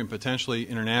country and potentially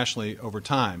internationally over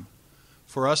time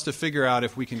for us to figure out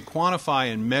if we can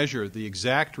quantify and measure the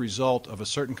exact result of a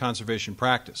certain conservation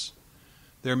practice.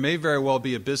 There may very well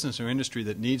be a business or industry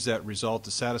that needs that result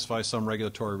to satisfy some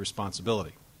regulatory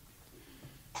responsibility.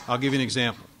 I'll give you an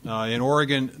example. In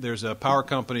Oregon, there's a power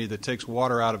company that takes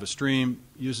water out of a stream,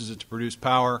 uses it to produce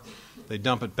power. They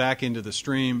dump it back into the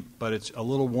stream, but it's a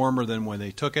little warmer than when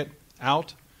they took it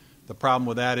out. The problem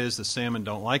with that is the salmon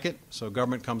don't like it, so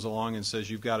government comes along and says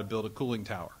you've got to build a cooling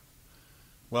tower.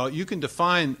 Well, you can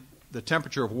define the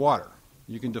temperature of water.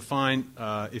 You can define,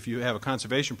 if you have a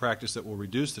conservation practice that will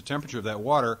reduce the temperature of that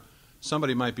water,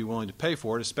 somebody might be willing to pay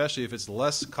for it, especially if it's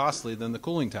less costly than the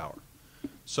cooling tower.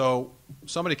 So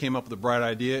somebody came up with a bright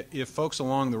idea. If folks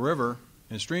along the river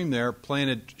and stream there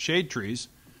planted shade trees,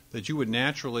 that you would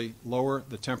naturally lower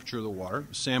the temperature of the water.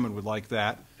 Salmon would like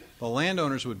that. The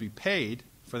landowners would be paid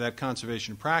for that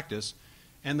conservation practice,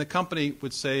 and the company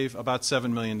would save about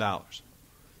 $7 million.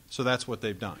 So that's what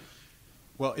they've done.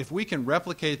 Well, if we can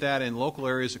replicate that in local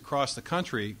areas across the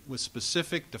country with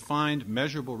specific, defined,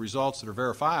 measurable results that are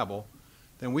verifiable,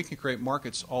 then we can create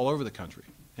markets all over the country,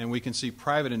 and we can see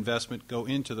private investment go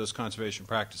into those conservation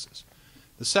practices.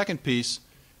 The second piece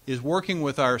is working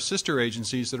with our sister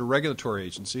agencies that are regulatory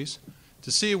agencies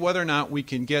to see whether or not we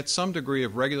can get some degree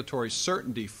of regulatory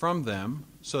certainty from them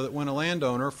so that when a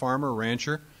landowner, farmer,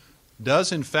 rancher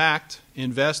does in fact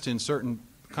invest in certain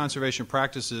conservation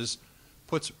practices,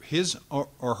 puts his or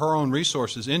her own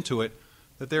resources into it,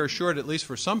 that they're assured at least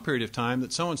for some period of time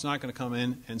that someone's not going to come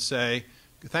in and say,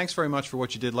 thanks very much for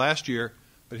what you did last year,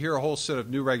 but here are a whole set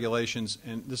of new regulations,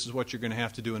 and this is what you're going to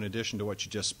have to do in addition to what you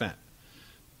just spent.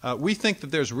 We think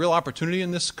that there's real opportunity in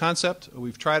this concept.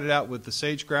 We've tried it out with the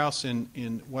sage grouse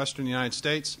in western United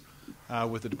States,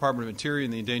 with the Department of Interior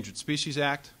and the Endangered Species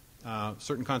Act.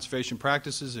 Certain conservation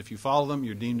practices, if you follow them,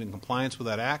 you're deemed in compliance with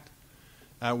that act.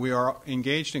 We are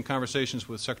engaged in conversations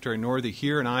with Secretary Northey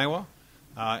here in Iowa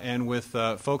and with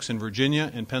folks in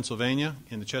Virginia and Pennsylvania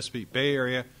in the Chesapeake Bay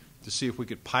area to see if we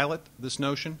could pilot this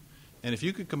notion. And if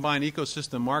you could combine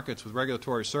ecosystem markets with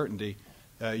regulatory certainty,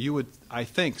 you would, I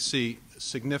think, see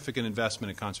significant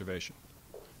investment in conservation,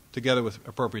 together with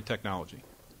appropriate technology.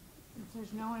 If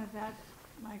there's no one at that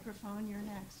microphone, you're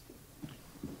next.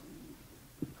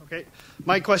 Okay.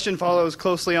 My question follows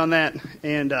closely on that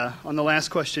and on the last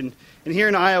question. And here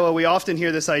in Iowa, we often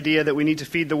hear this idea that we need to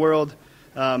feed the world.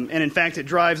 And in fact, it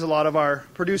drives a lot of our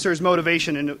producers'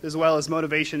 motivation, and as well as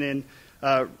motivation in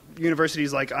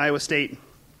universities like Iowa State.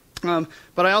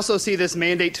 But I also see this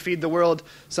mandate to feed the world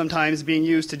sometimes being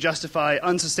used to justify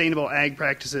unsustainable ag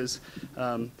practices.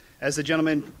 As the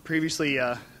gentleman previously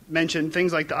mentioned,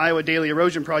 things like the Iowa Daily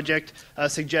Erosion Project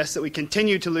suggests that we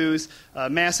continue to lose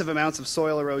massive amounts of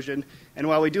soil erosion. And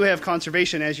while we do have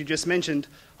conservation, as you just mentioned,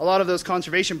 a lot of those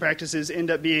conservation practices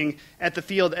end up being at the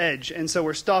field edge. And so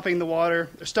we're stopping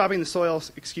the soil,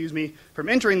 from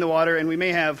entering the water, and we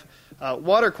may have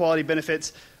water quality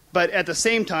benefits. But at the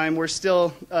same time, we're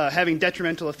still having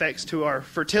detrimental effects to our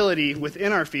fertility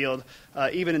within our field,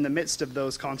 even in the midst of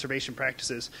those conservation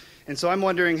practices. And so I'm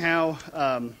wondering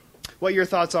what your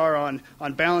thoughts are on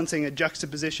balancing a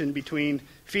juxtaposition between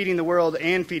feeding the world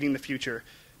and feeding the future.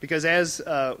 Because as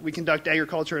we conduct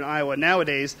agriculture in Iowa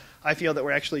nowadays, I feel that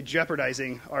we're actually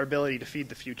jeopardizing our ability to feed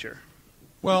the future.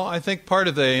 Well, I think part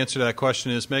of the answer to that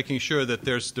question is making sure that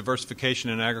there's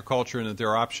diversification in agriculture and that there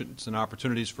are options and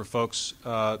opportunities for folks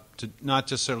to not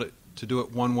just to do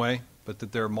it one way, but but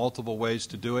that there are multiple ways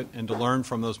to do it and to learn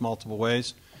from those multiple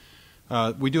ways.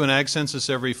 We do an ag census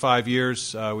every 5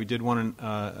 years. We did one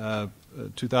in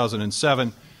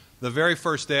 2007. The very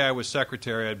first day I was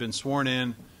secretary, I'd been sworn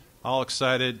in, all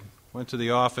excited, went to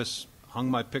the office,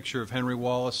 hung my picture of Henry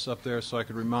Wallace up there so I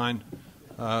could remind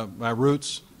my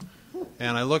roots.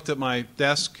 And I looked at my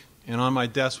desk, and on my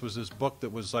desk was this book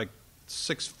that was like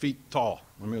 6 feet tall.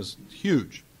 I mean, it was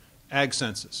huge. Ag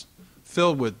census,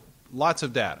 filled with lots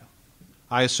of data.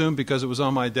 I assumed because it was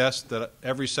on my desk that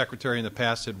every secretary in the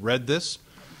past had read this,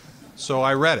 so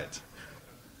I read it.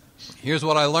 Here's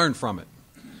what I learned from it.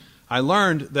 I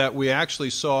learned that we actually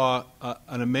saw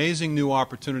an amazing new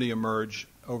opportunity emerge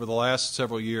over the last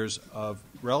several years of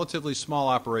relatively small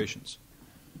operations.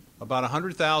 About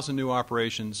 100,000 new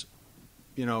operations,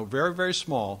 very, very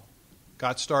small,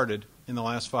 got started in the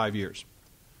last 5 years.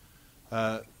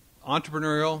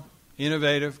 Entrepreneurial,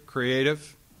 innovative,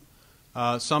 creative,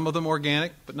 some of them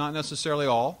organic, but not necessarily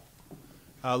all,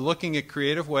 looking at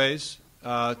creative ways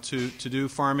to do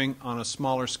farming on a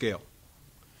smaller scale.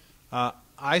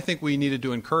 I think we needed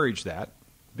to encourage that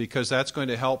because that's going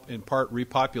to help in part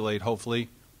repopulate, hopefully,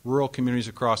 rural communities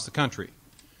across the country.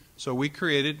 So we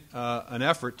created an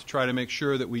effort to try to make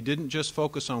sure that we didn't just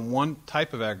focus on one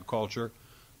type of agriculture,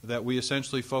 that we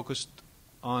essentially focused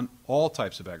on all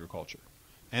types of agriculture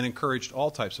and encouraged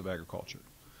all types of agriculture.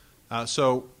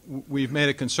 So we've made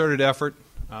a concerted effort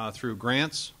through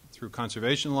grants, through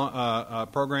conservation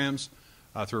programs,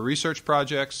 through research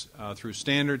projects, through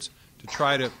standards, to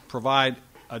try to provide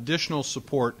additional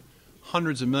support,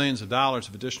 hundreds of millions of dollars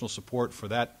of additional support for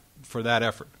that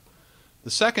effort.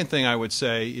 The second thing I would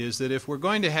say is that if we're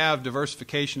going to have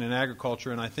diversification in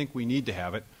agriculture, and I think we need to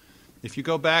have it, if you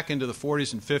go back into the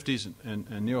 40s and 50s,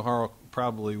 and Neil Harrell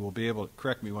probably will be able to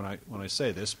correct me when I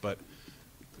say this, but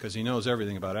because he knows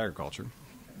everything about agriculture,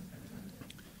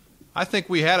 I think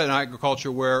we had an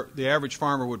agriculture where the average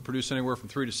farmer would produce anywhere from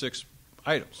 3 to 6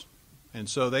 items, and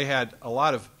so they had a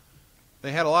lot of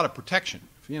protection.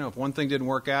 If one thing didn't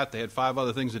work out, they had 5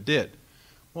 other things that did.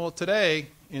 Well, today,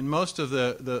 in most of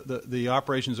the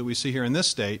operations that we see here in this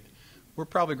state, we're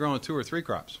probably growing 2 or 3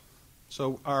 crops.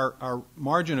 So our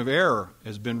margin of error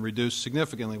has been reduced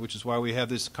significantly, which is why we have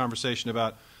this conversation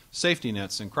about safety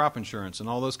nets and crop insurance and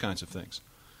all those kinds of things.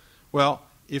 Well,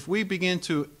 if we begin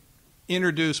to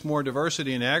introduce more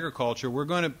diversity in agriculture, we're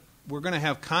going to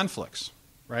have conflicts,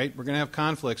 right? We're going to have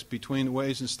conflicts between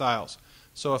ways and styles.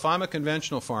 So if I'm a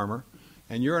conventional farmer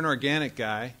and you're an organic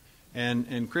guy,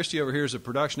 and Christy over here is a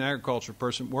production agriculture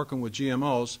person working with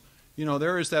GMOs,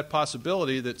 there is that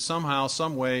possibility that somehow,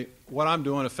 some way, what I'm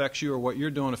doing affects you, or what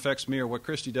you're doing affects me, or what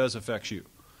Christy does affects you.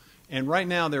 And right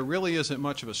now, there really isn't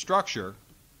much of a structure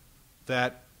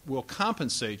that will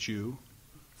compensate you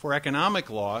for economic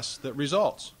loss that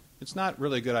results. It's not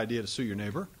really a good idea to sue your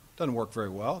neighbor. It doesn't work very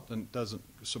well. It doesn't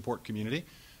support community.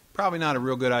 Probably not a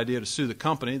real good idea to sue the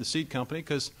company, the seed company,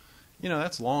 because,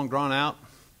 that's long, drawn out,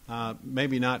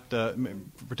 maybe not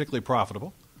particularly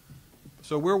profitable.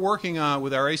 So we're working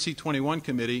with our AC21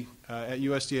 committee at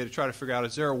USDA to try to figure out,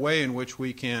 is there a way in which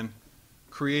we can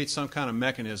create some kind of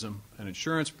mechanism, an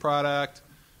insurance product,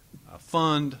 a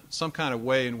fund, some kind of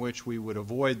way in which we would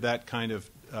avoid that kind of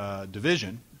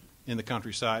division in the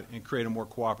countryside and create a more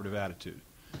cooperative attitude.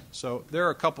 So there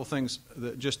are a couple things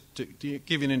that just to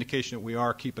give you an indication that we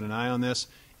are keeping an eye on this,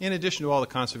 in addition to all the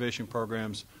conservation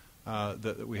programs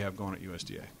that we have going at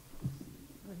USDA.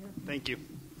 Thank you.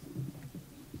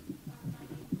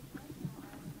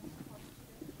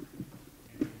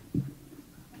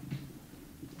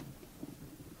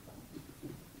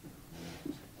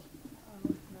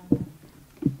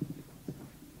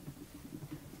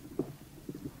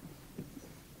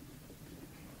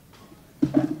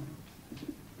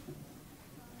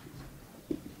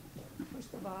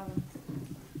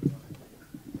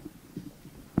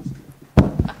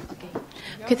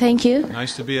 Okay, thank you.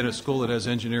 Nice to be at a school that has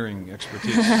engineering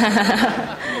expertise.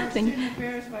 Thank you.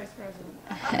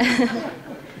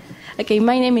 Okay,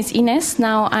 my name is Ines.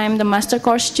 Now I'm the master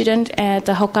course student at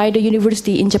the Hokkaido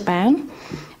University in Japan.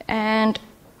 And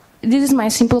this is my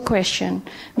simple question,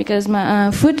 because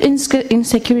my food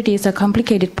insecurity is a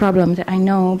complicated problem that I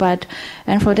know,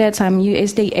 and for that I'm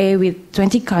USDA with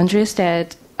 20 countries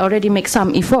that already make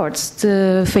some efforts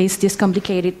to face this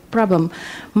complicated problem.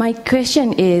 My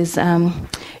question is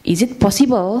it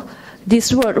possible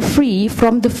this world free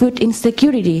from the food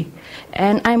insecurity?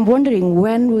 And I'm wondering,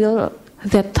 when will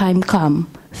that time come?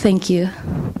 Thank you.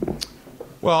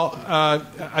 Well,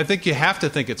 I think you have to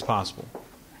think it's possible.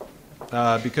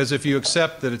 Because if you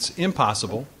accept that it's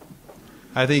impossible,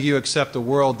 I think you accept a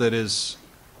world that is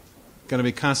going to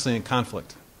be constantly in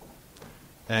conflict.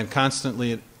 and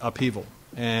constantly upheaval,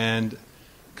 and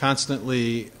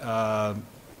constantly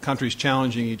countries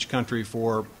challenging each country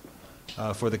for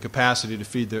the capacity to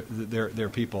feed their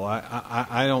people.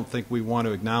 I don't think we want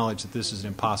to acknowledge that this is an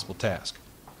impossible task.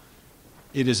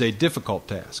 It is a difficult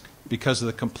task because of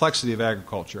the complexity of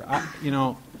agriculture.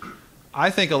 I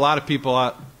think a lot of people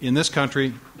out in this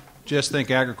country just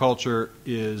think agriculture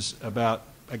is about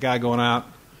a guy going out,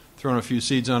 throwing a few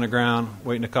seeds on the ground,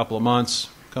 waiting a couple of months,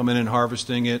 coming in,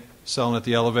 harvesting it, selling at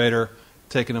the elevator,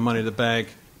 taking the money to the bank,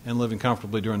 and living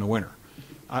comfortably during the winter.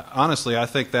 Honestly, I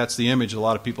think that's the image a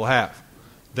lot of people have.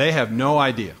 They have no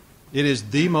idea. It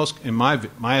is the most, in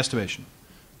my estimation,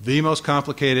 the most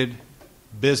complicated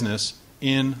business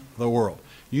in the world.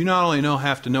 You not only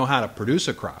have to know how to produce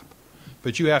a crop,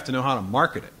 but you have to know how to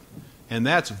market it. And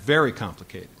that's very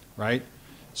complicated, right?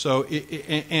 So,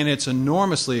 and it's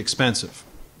enormously expensive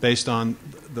based on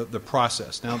the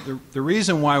process. Now, the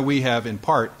reason why we have, in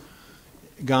part,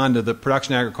 gone to the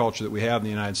production agriculture that we have in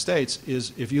the United States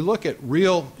is if you look at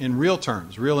in real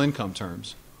terms, real income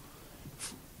terms,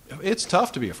 it's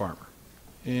tough to be a farmer.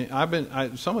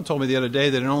 Someone told me the other day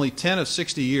that in only 10 of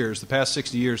 60 years, the past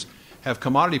 60 years, have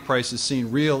commodity prices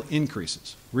seen real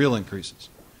increases. Real increases.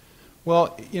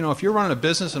 Well, if you're running a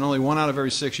business and only 1 out of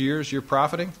every 6 years you're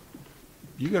profiting,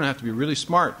 you're going to have to be really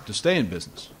smart to stay in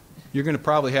business. You're going to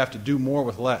probably have to do more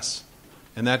with less.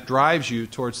 And that drives you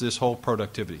towards this whole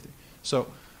productivity thing. So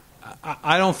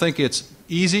I don't think it's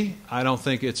easy. I don't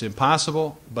think it's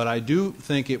impossible. But I do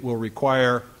think it will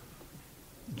require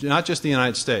not just the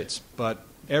United States, but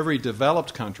every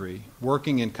developed country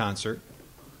working in concert.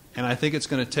 And I think it's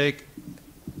going to take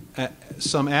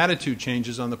some attitude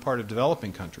changes on the part of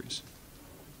developing countries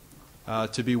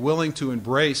to be willing to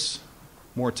embrace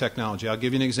more technology. I'll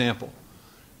give you an example.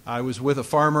 I was with a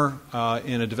farmer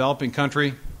in a developing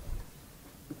country,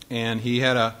 and he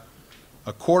had a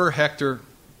quarter-hectare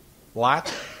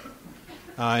lot,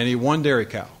 and he had 1 dairy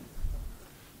cow.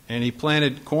 And he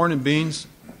planted corn and beans,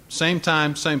 same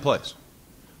time, same place.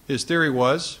 His theory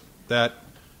was that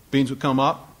beans would come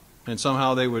up, and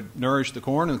somehow they would nourish the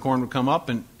corn, and the corn would come up,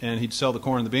 and he'd sell the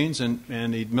corn and the beans,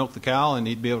 and he'd milk the cow, and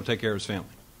he'd be able to take care of his family.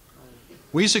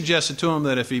 We suggested to him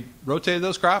that if he rotated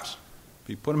those crops, if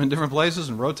he put them in different places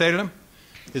and rotated them,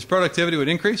 his productivity would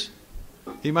increase.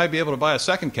 He might be able to buy a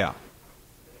second cow.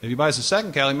 If he buys a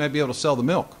second cow, he might be able to sell the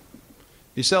milk.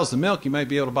 If he sells the milk, he might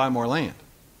be able to buy more land.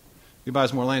 If he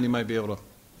buys more land, he might be able to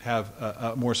have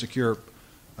a more secure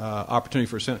opportunity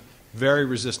for his family. Very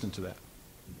resistant to that,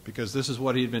 because this is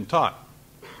what he had been taught.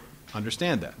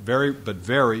 Understand that. Very,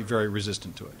 very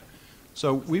resistant to it.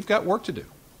 So we've got work to do,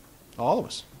 all of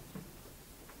us.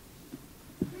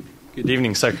 Good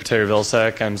evening, Secretary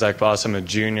Vilsack. I'm Zach Boss. I'm a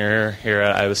junior here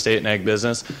at Iowa State in Ag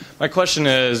Business. My question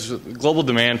is, global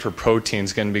demand for protein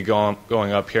is going to be going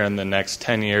up here in the next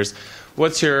 10 years.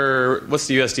 What's the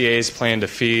USDA's plan to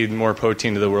feed more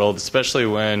protein to the world, especially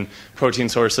when protein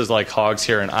sources like hogs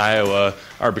here in Iowa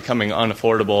are becoming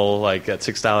unaffordable, like at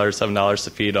 $6, $7 to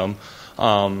feed them?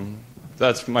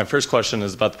 That's my first question,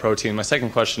 is about the protein. My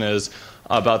second question is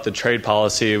about the trade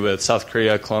policy with South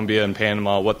Korea, Colombia, and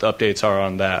Panama, what the updates are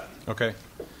on that. Okay.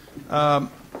 Well,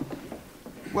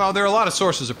 there are a lot of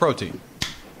sources of protein.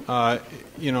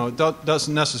 It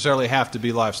doesn't necessarily have to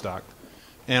be livestock.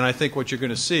 And I think what you're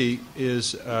going to see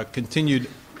is continued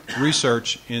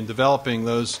research in developing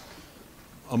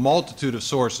a multitude of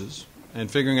sources and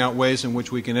figuring out ways in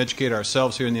which we can educate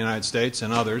ourselves here in the United States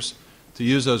and others to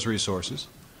use those resources.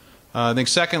 I think,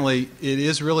 secondly, it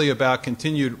is really about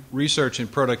continued research and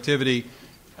productivity.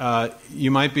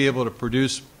 You might be able to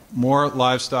produce more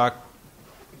livestock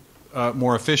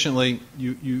more efficiently.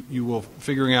 You will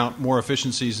figuring out more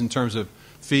efficiencies in terms of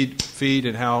feed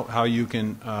and how you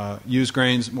can use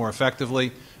grains more effectively.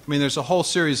 I mean, there's a whole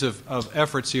series of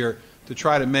efforts here to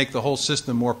try to make the whole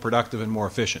system more productive and more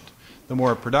efficient. The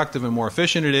more productive and more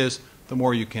efficient it is, the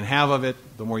more you can have of it.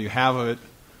 The more you have of it,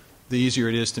 the easier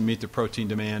it is to meet the protein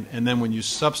demand. And then when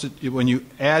you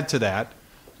add to that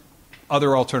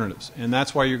other alternatives, and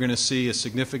that's why you're going to see a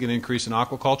significant increase in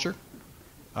aquaculture.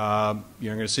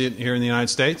 You're going to see it here in the United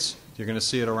States. You're going to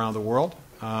see it around the world.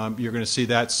 You're going to see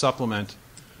that supplement,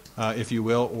 if you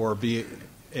will, or be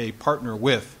a partner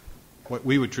with what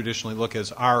we would traditionally look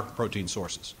as our protein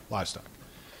sources, livestock.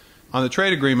 On the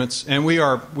trade agreements, and we're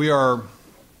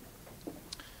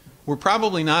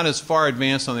probably not as far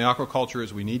advanced on the aquaculture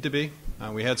as we need to be.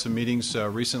 We had some meetings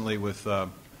recently with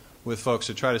folks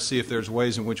to try to see if there's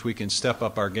ways in which we can step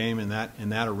up our game in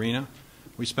that arena.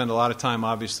 We spend a lot of time,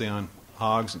 obviously, on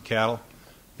hogs and cattle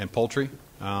and poultry,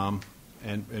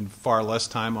 and far less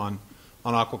time on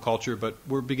aquaculture. But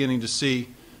we're beginning to see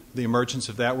the emergence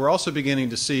of that. We're also beginning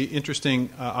to see interesting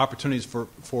opportunities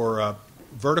for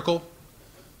vertical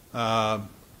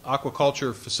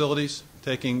aquaculture facilities,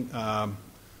 taking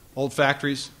old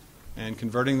factories and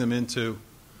converting them into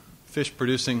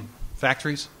fish-producing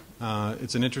factories.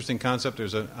 It's an interesting concept.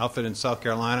 There's an outfit in South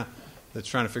Carolina that's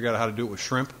trying to figure out how to do it with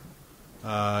shrimp.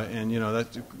 And,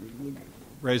 that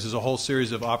raises a whole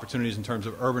series of opportunities in terms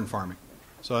of urban farming.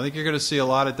 So I think you're going to see a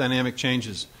lot of dynamic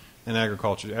changes in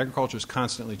agriculture. Agriculture is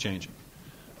constantly changing.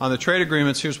 On the trade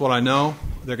agreements, here's what I know.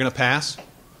 They're going to pass.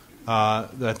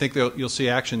 I think you'll see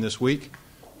action this week.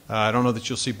 I don't know that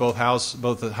you'll see both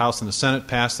the House and the Senate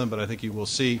pass them, but I think you will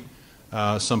see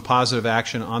some positive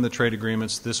action on the trade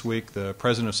agreements this week. The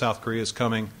President of South Korea is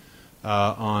coming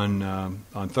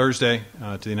on Thursday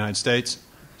to the United States,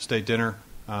 state dinner.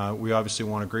 We obviously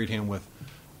want to greet him with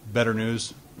better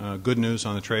news, good news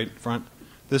on the trade front.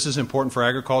 This is important for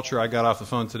agriculture. I got off the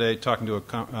phone today talking to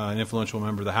an influential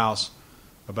member of the House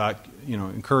about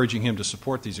encouraging him to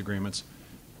support these agreements.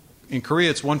 In Korea,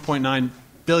 it's $1.9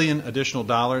 billion additional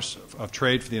dollars of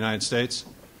trade for the United States.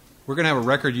 We're going to have a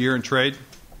record year in trade,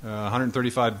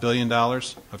 $135 billion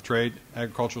of trade,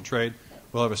 agricultural trade.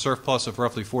 We'll have a surplus of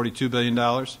roughly $42 billion.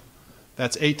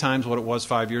 That's 8 times what it was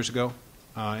 5 years ago,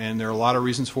 and there are a lot of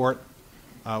reasons for it.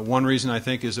 One reason, I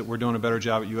think, is that we're doing a better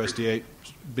job at USDA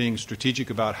being strategic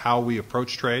about how we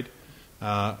approach trade. We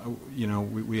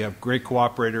have great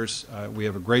cooperators. We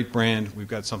have a great brand. We've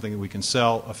got something that we can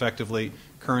sell effectively.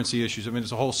 Currency issues. I mean,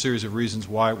 there's a whole series of reasons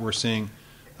why we're seeing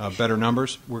better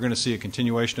numbers. We're going to see a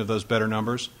continuation of those better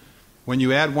numbers. When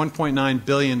you add $1.9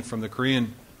 billion from the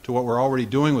Korean to what we're already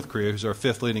doing with Korea, who's our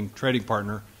 5th leading trading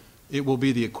partner, it will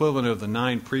be the equivalent of the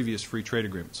 9 previous free trade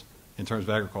agreements in terms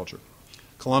of agriculture.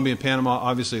 Colombia and Panama,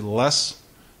 obviously less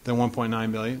than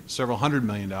 $1.9 billion, several $100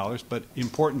 million, but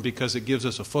important because it gives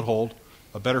us a foothold,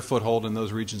 a better foothold in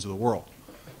those regions of the world.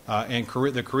 And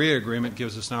the Korea agreement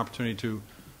gives us an opportunity to,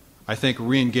 I think,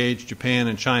 re-engage Japan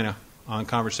and China on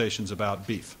conversations about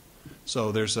beef.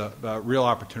 So there's real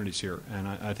opportunities here, and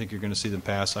I think you're going to see them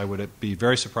pass. I would be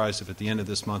very surprised if at the end of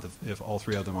this month, if all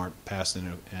 3 of them aren't passed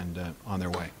and on their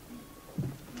way.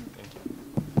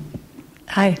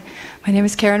 Hi, my name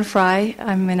is Karen Fry.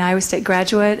 I'm an Iowa State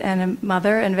graduate and a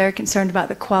mother and very concerned about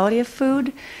the quality of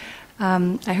food.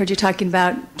 I heard you talking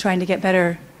about trying to get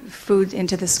better food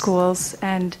into the schools,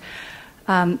 and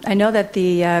I know that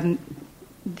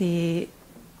the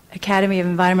Academy of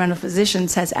Environmental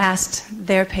Physicians has asked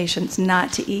their patients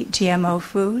not to eat GMO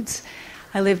foods.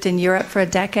 I lived in Europe for a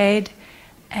decade,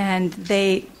 and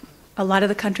a lot of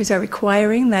the countries are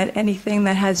requiring that anything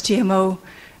that has GMO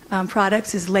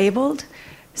products is labeled.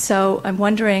 So I'm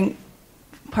wondering,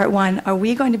 part one, are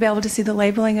we going to be able to see the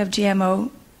labeling of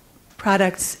GMO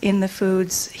products in the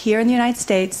foods here in the United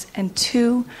States? And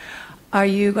 2, are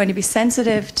you going to be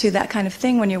sensitive to that kind of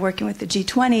thing when you're working with the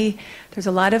G20? There's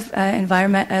a lot of a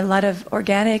lot of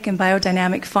organic and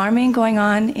biodynamic farming going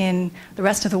on in the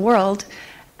rest of the world,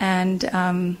 and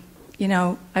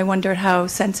I wondered how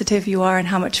sensitive you are and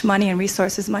how much money and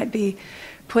resources might be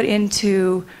put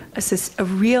into a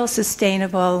real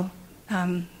sustainable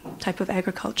type of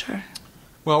agriculture.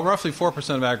 Well, roughly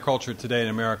 4% of agriculture today in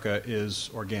America is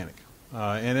organic,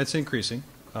 and it's increasing,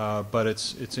 but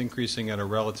it's increasing at a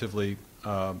relatively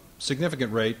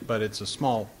significant rate, but it's a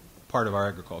small part of our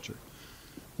agriculture.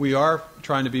 We are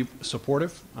trying to be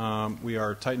supportive. We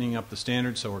are tightening up the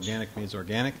standards, so organic means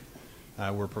organic.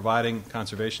 We're providing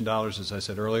conservation dollars, as I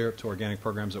said earlier, to organic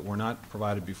programs that were not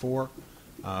provided before.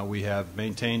 We have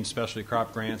maintained specialty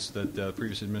crop grants that the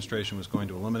previous administration was going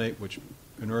to eliminate, which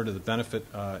in order to the benefit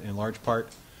in large part.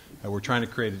 We're trying to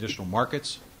create additional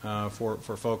markets for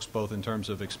folks, both in terms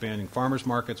of expanding farmers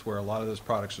markets where a lot of those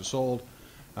products are sold.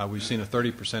 We've seen a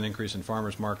 30% increase in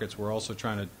farmers markets. We're also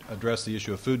trying to address the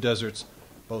issue of food deserts,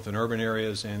 both in urban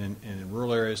areas and in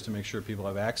rural areas, to make sure people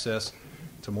have access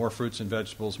to more fruits and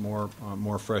vegetables,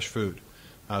 more fresh food.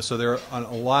 So there are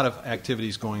a lot of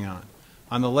activities going on.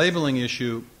 On the labeling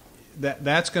issue,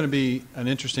 that's going to be an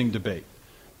interesting debate,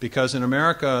 because in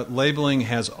America, labeling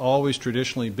has always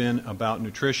traditionally been about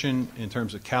nutrition in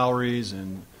terms of calories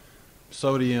and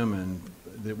sodium and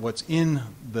what's in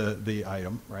the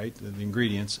item, right, the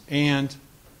ingredients, and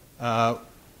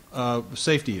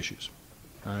safety issues,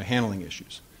 handling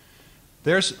issues.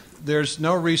 There's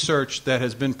no research that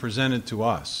has been presented to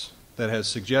us that has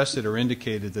suggested or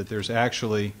indicated that there's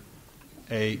actually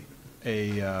a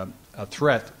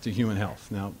threat to human health.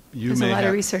 Now, there's a lot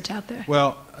of research out there.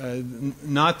 Well,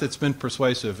 not that's been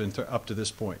persuasive up to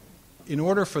this point. In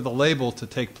order for the label to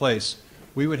take place,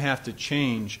 we would have to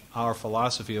change our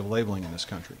philosophy of labeling in this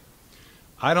country.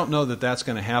 I don't know that that's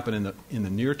going to happen in the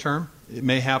near term. It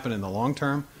may happen in the long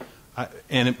term.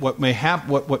 What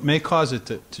may cause it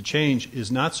to change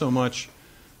is not so much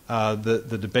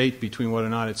the debate between whether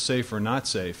or not it's safe or not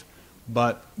safe,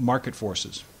 but market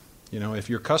forces. If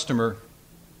your customer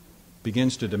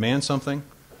begins to demand something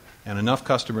and enough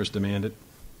customers demand it,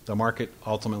 the market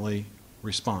ultimately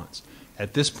responds.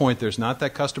 At this point, there's not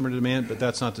that customer demand, but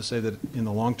that's not to say that in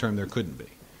the long term there couldn't be.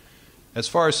 As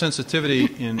far as sensitivity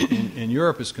in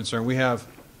Europe is concerned, we have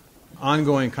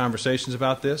ongoing conversations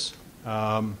about this.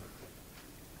 And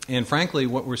frankly,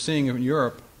 what we're seeing in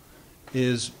Europe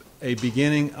is a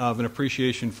beginning of an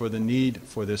appreciation for the need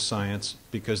for this science,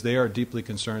 because they are deeply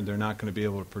concerned they're not going to be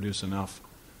able to produce enough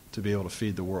to be able to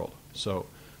feed the world. So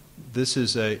this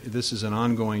is an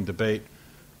ongoing debate.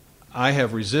 I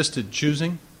have resisted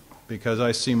choosing, because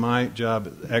I see my job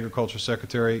as Agriculture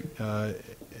Secretary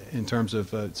in terms of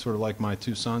sort of like my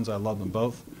two sons. I love them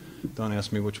both. Don't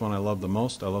ask me which one I love the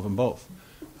most. I love them both.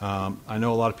 I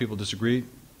know a lot of people disagree.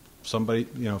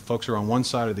 Folks are on one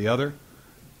side or the other.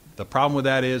 The problem with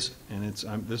that is, and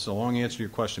this is a long answer to your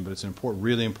question, but it's an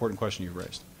really important question you've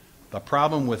raised. The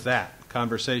problem with that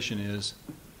conversation is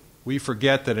we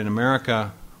forget that in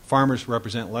America, farmers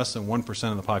represent less than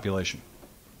 1% of the population.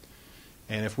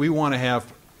 And if we want to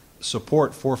have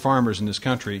support for farmers in this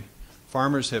country,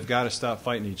 farmers have got to stop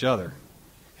fighting each other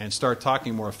and start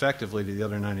talking more effectively to the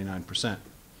other 99%.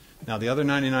 Now, the other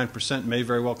 99% may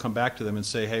very well come back to them and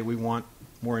say, hey, we want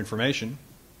more information.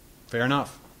 Fair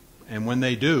enough. And when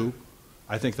they do,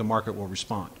 I think the market will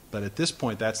respond. But at this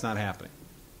point, that's not happening.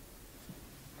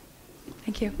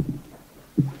 Thank you.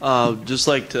 Just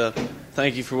like to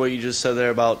thank you for what you just said there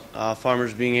about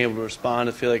farmers being able to respond.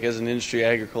 I feel like as an industry,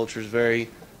 agriculture is very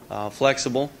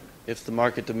flexible. If the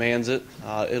market demands it,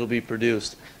 it'll be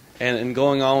produced. And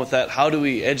going on with that, how do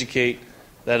we educate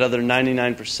that other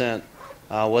 99%,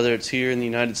 whether it's here in the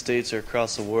United States or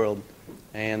across the world?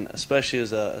 And especially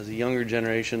as a younger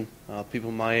generation,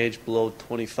 people my age, below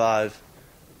 25,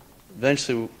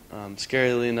 eventually,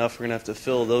 scarily enough, we're going to have to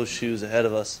fill those shoes ahead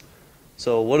of us.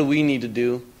 So what do we need to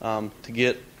do to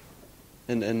get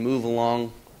and move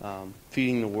along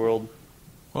feeding the world?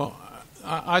 Well,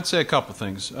 I'd say a couple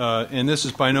things, and this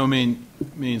is by no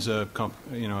means a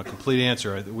complete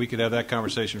answer. We could have that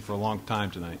conversation for a long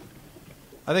time tonight.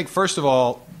 I think, first of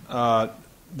all,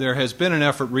 there has been an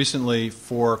effort recently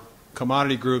for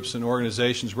commodity groups and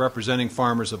organizations representing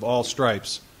farmers of all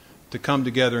stripes to come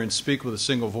together and speak with a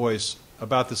single voice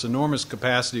about this enormous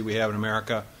capacity we have in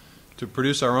America to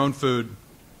produce our own food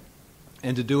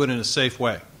and to do it in a safe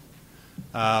way.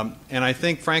 And I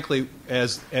think, frankly,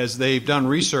 as they've done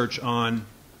research on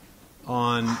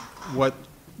what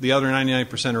the other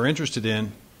 99% are interested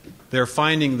in, they're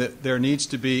finding that there needs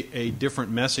to be a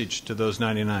different message to those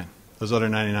other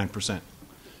 99%.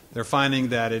 They're finding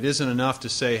that it isn't enough to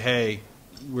say, hey,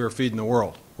 we're feeding the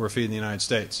world, we're feeding the United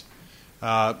States.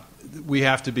 We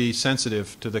have to be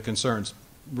sensitive to the concerns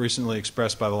recently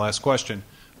expressed by the last question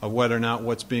of whether or not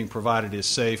what's being provided is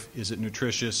safe, is it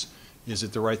nutritious, is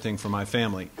it the right thing for my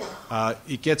family.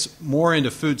 It gets more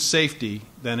into food safety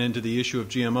than into the issue of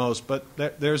GMOs, but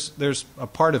there's a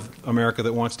part of America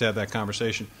that wants to have that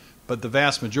conversation. But the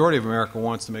vast majority of America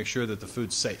wants to make sure that the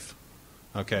food's safe,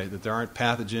 okay, that there aren't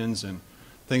pathogens and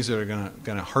things that are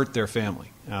going to hurt their family.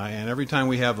 And every time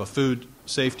we have a food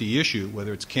safety issue,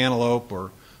 whether it's cantaloupe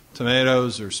or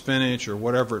tomatoes or spinach or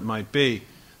whatever it might be,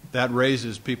 that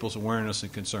raises people's awareness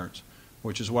and concerns,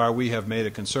 which is why we have made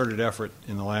a concerted effort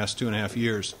in the last 2.5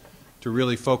 years to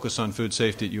really focus on food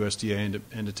safety at USDA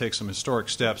and to take some historic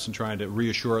steps in trying to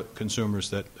reassure consumers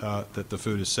that the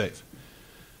food is safe.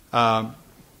 The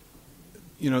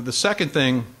second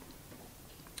thing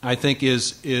I think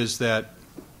is that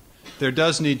there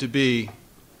does need to be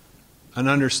an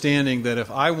understanding that if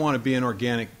I want to be an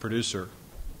organic producer,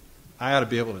 I ought to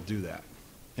be able to do that.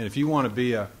 And if you want to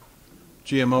be a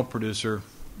GMO producer,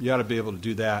 you ought to be able to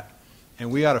do that.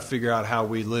 And we ought to figure out how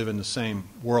we live in the same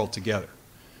world together.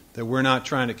 That we're not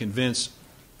trying to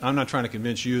I'm not trying to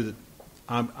convince you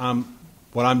that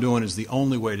what I'm doing is the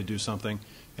only way to do something,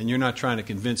 and you're not trying to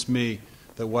convince me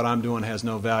that what I'm doing has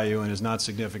no value and is not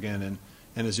significant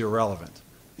and is irrelevant.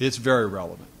 It's very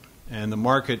relevant. And the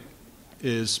market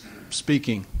is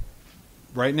speaking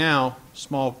right now,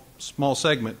 small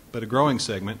segment, but a growing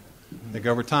segment. I think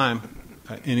over time,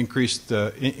 an increased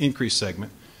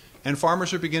segment. And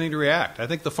farmers are beginning to react. I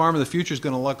think the farm of the future is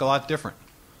going to look a lot different.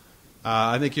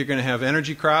 I think you're going to have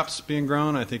energy crops being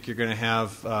grown. I think you're going to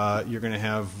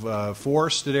have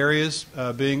forested areas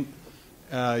being.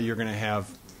 You're going to have,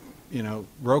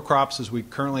 row crops as we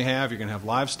currently have. You're going to have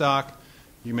livestock.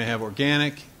 You may have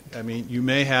organic. I mean, you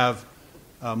may have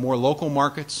more local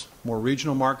markets, more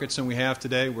regional markets than we have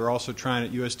today. We're also trying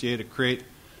at USDA to create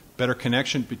better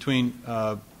connection between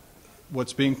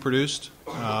what's being produced.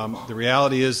 The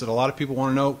reality is that a lot of people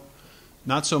want to know,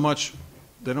 not so much,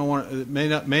 they don't want, may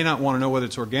not want to know whether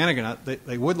it's organic or not.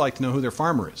 They would like to know who their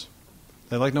farmer is.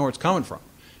 They'd like to know where it's coming from.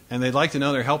 And they'd like to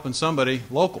know they're helping somebody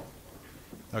local,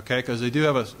 okay, because they do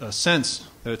have a sense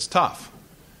that it's tough.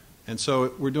 And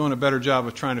so we're doing a better job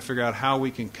of trying to figure out how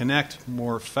we can connect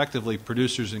more effectively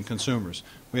producers and consumers.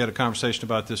 We had a conversation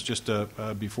about this just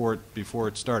before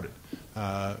it started,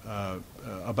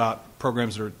 about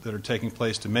programs that are taking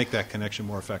place to make that connection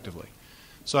more effectively.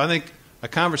 So I think a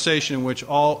conversation in which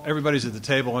everybody's at the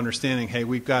table understanding, hey,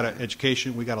 we've got to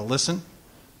education, we've got to listen,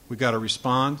 we've got to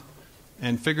respond,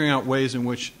 and figuring out ways in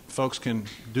which folks can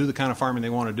do the kind of farming they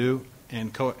want to do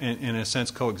and in a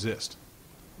sense, coexist.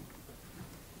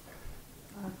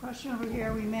 Question over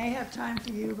here. We may have time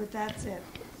for you, but that's it.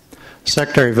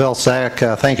 Secretary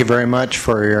Vilsack, thank you very much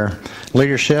for your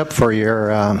leadership, for your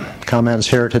comments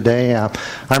here today.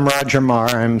 I'm Roger Marr.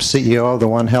 I'm CEO of the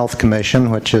One Health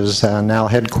Commission, which is now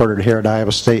headquartered here at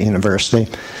Iowa State University.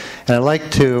 And I'd like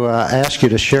to ask you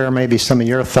to share maybe some of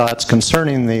your thoughts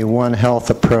concerning the One Health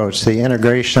approach, the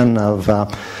integration of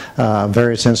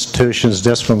various institutions,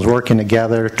 disciplines working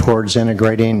together towards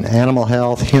integrating animal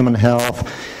health, human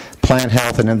health, plant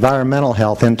health, and environmental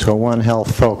health into a One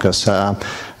Health focus.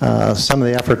 Some of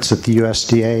the efforts that the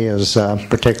USDA is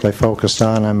particularly focused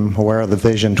on, I'm aware of the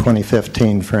Vision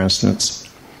 2015, for instance.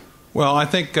 Well, I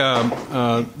think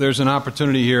there's an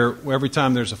opportunity here. Every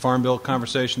time there's a Farm Bill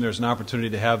conversation, there's an opportunity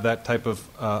to have that type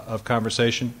of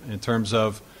conversation in terms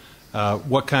of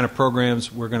what kind of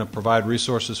programs we're going to provide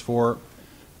resources for.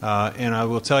 And I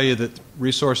will tell you that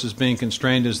resources being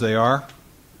constrained as they are,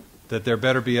 that there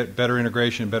better be better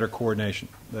integration and better coordination,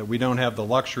 that we don't have the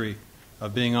luxury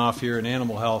of being off here in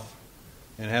animal health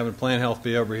and having plant health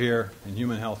be over here and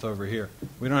human health over here.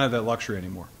 We don't have that luxury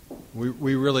anymore.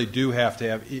 We really do have to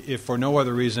have, if for no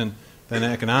other reason than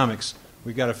economics,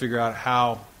 we've got to figure out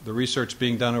how the research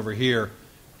being done over here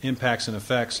impacts and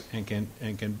affects and can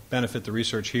benefit the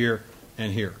research here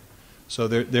and here. So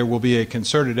there will be a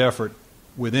concerted effort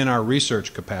within our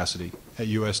research capacity at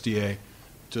USDA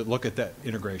to look at that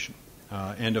integration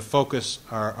and to focus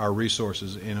our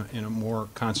resources in a more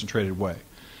concentrated way.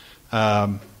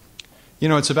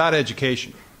 It's about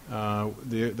education.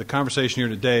 The conversation here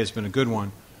today has been a good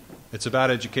one. It's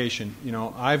about education.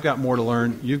 I've got more to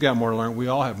learn. You've got more to learn. We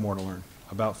all have more to learn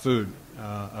about food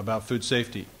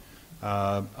safety,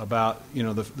 about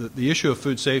the issue of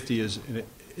food safety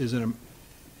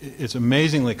it's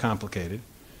amazingly complicated.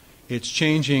 It's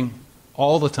changing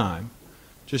all the time.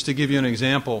 Just to give you an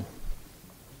example,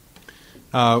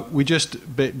 we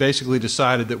just basically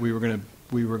decided that we were going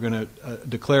to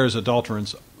declare as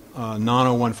adulterants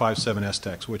non-0157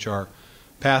 S-Tex, which are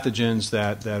pathogens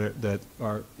that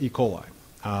are E. coli,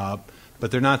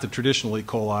 but they're not the traditional E.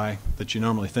 coli that you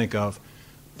normally think of.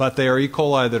 But they are E.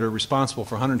 coli that are responsible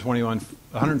for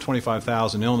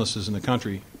 125,000 illnesses in the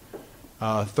country,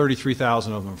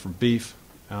 33,000 of them from beef,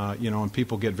 and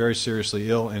people get very seriously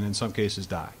ill and in some cases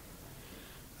die.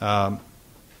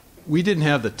 We didn't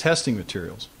have the testing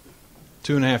materials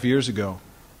 2.5 years ago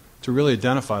to really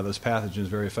identify those pathogens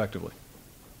very effectively.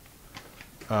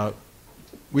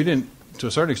 We didn't, to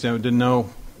a certain extent, we didn't know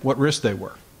what risk they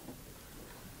were.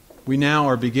 We now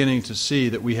are beginning to see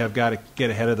that we have got to get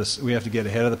ahead of this. We have to get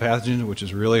ahead of the pathogens, which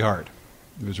is really hard.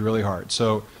 It was really hard.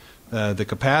 So the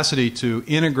capacity to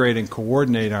integrate and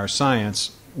coordinate our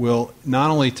science will not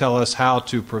only tell us how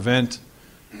to prevent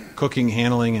cooking,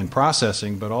 handling, and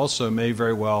processing, but also may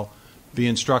very well be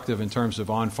instructive in terms of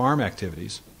on-farm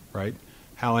activities, right?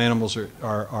 How animals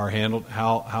are handled,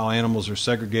 how animals are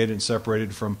segregated and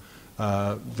separated from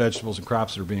vegetables and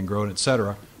crops that are being grown, et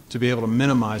cetera, to be able to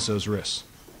minimize those risks.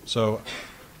 So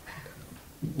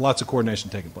lots of coordination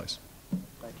taking place.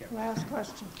 Thank you. Last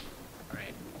question. All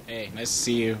right. Hey, nice to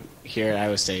see you here at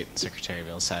Iowa State, Secretary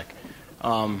Vilsack.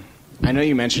 I know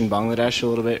you mentioned Bangladesh a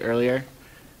little bit earlier,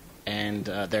 and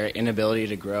their inability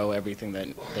to grow everything that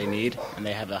they need, and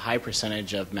they have a high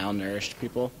percentage of malnourished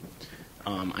people.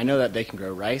 I know that they can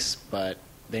grow rice, but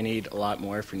they need a lot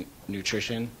more for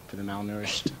nutrition for the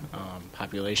malnourished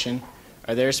population.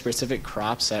 Are there specific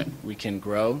crops that we can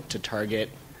grow to target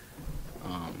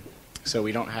so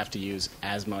we don't have to use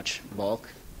as much bulk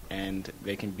and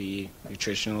they can be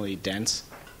nutritionally dense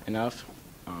enough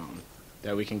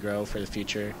that we can grow for the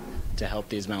future to help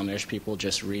these malnourished people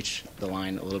just reach the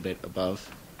line a little bit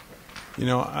above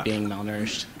being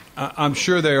malnourished? I'm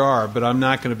sure they are, but I'm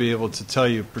not going to be able to tell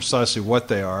you precisely what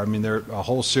they are. I mean, there are a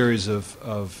whole series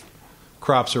of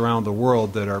crops around the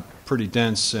world that are pretty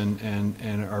dense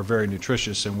and are very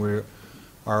nutritious, and we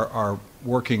are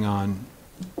working on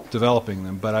developing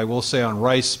them. But I will say on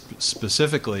rice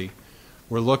specifically,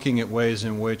 we're looking at ways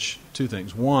in which two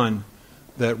things. One,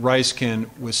 that rice can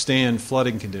withstand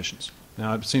flooding conditions.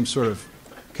 Now, it seems sort of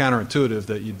counterintuitive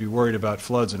that you'd be worried about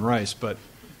floods in rice, but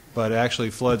actually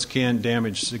floods can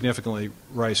damage significantly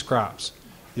rice crops.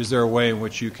 Is there a way in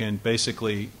which you can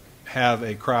basically have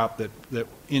a crop that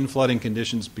in flooding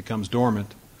conditions becomes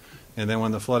dormant, and then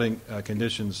when the flooding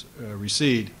conditions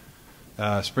recede,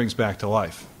 springs back to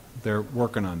life? They're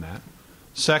working on that.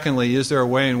 Secondly, is there a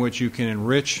way in which you can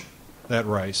enrich that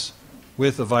rice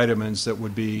with the vitamins that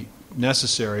would be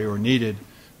necessary or needed,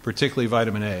 particularly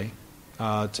vitamin A,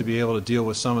 to be able to deal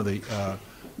with some of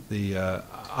the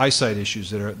eyesight issues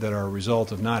that are a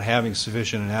result of not having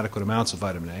sufficient and adequate amounts of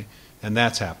vitamin A, and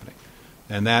that's happening.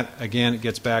 And that, again, it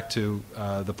gets back to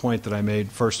the point that I made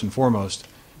first and foremost.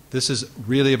 This is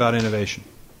really about innovation.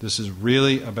 This is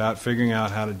really about figuring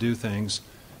out how to do things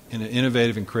in an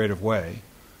innovative and creative way,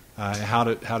 how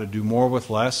to do more with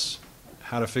less,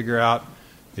 how to figure out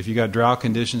if you got drought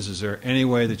conditions, is there any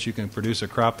way that you can produce a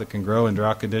crop that can grow in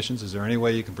drought conditions? Is there any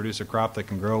way you can produce a crop that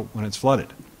can grow when it's flooded?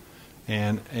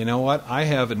 And you know what? I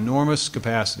have enormous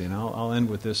capacity, and I'll end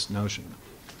with this notion.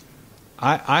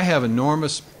 I have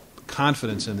enormous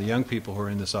confidence in the young people who are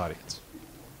in this audience.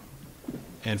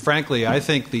 And frankly, I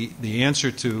think the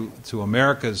answer to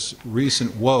America's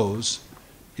recent woes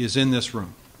is in this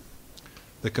room.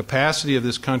 The capacity of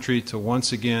this country to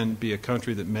once again be a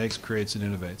country that makes, creates, and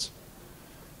innovates.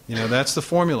 You know, that's the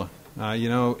formula. You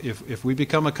know, if we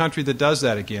become a country that does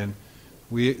that again,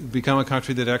 we become a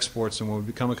country that exports, and when we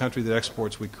become a country that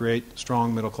exports, we create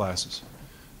strong middle classes.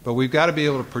 But we've got to be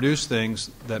able to produce things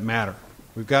that matter.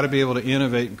 We've got to be able to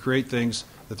innovate and create things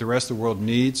that the rest of the world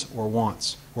needs or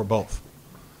wants, or both.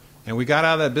 And we got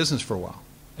out of that business for a while,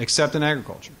 except in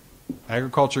agriculture.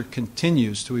 Agriculture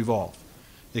continues to evolve.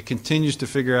 It continues to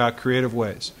figure out creative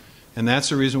ways. And that's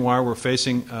the reason why we're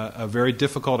facing a very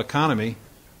difficult economy,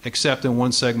 except in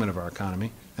one segment of our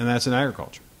economy, and that's in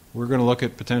agriculture. We're going to look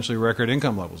at potentially record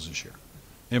income levels this year,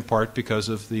 in part because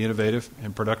of the innovative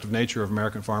and productive nature of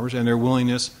American farmers and their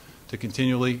willingness to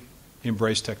continually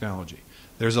embrace technology.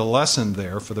 There's a lesson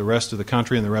there for the rest of the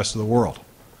country and the rest of the world.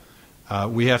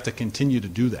 We have to continue to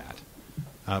do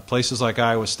that. Places like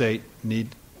Iowa State need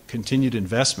continued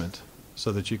investment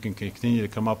so that you can continue to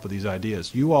come up with these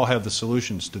ideas. You all have the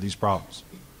solutions to these problems.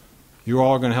 You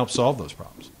all are going to help solve those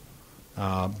problems.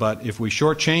 But if we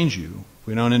shortchange you, if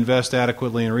we don't invest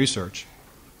adequately in research,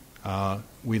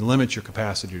 we limit your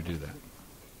capacity to do that.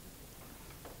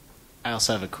 I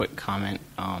also have a quick comment.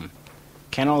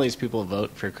 Can all these people vote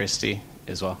for Christie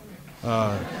as well?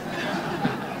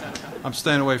 I'm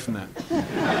staying away from that.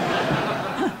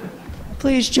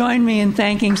 Please join me in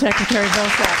thanking Secretary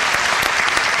Vilsack.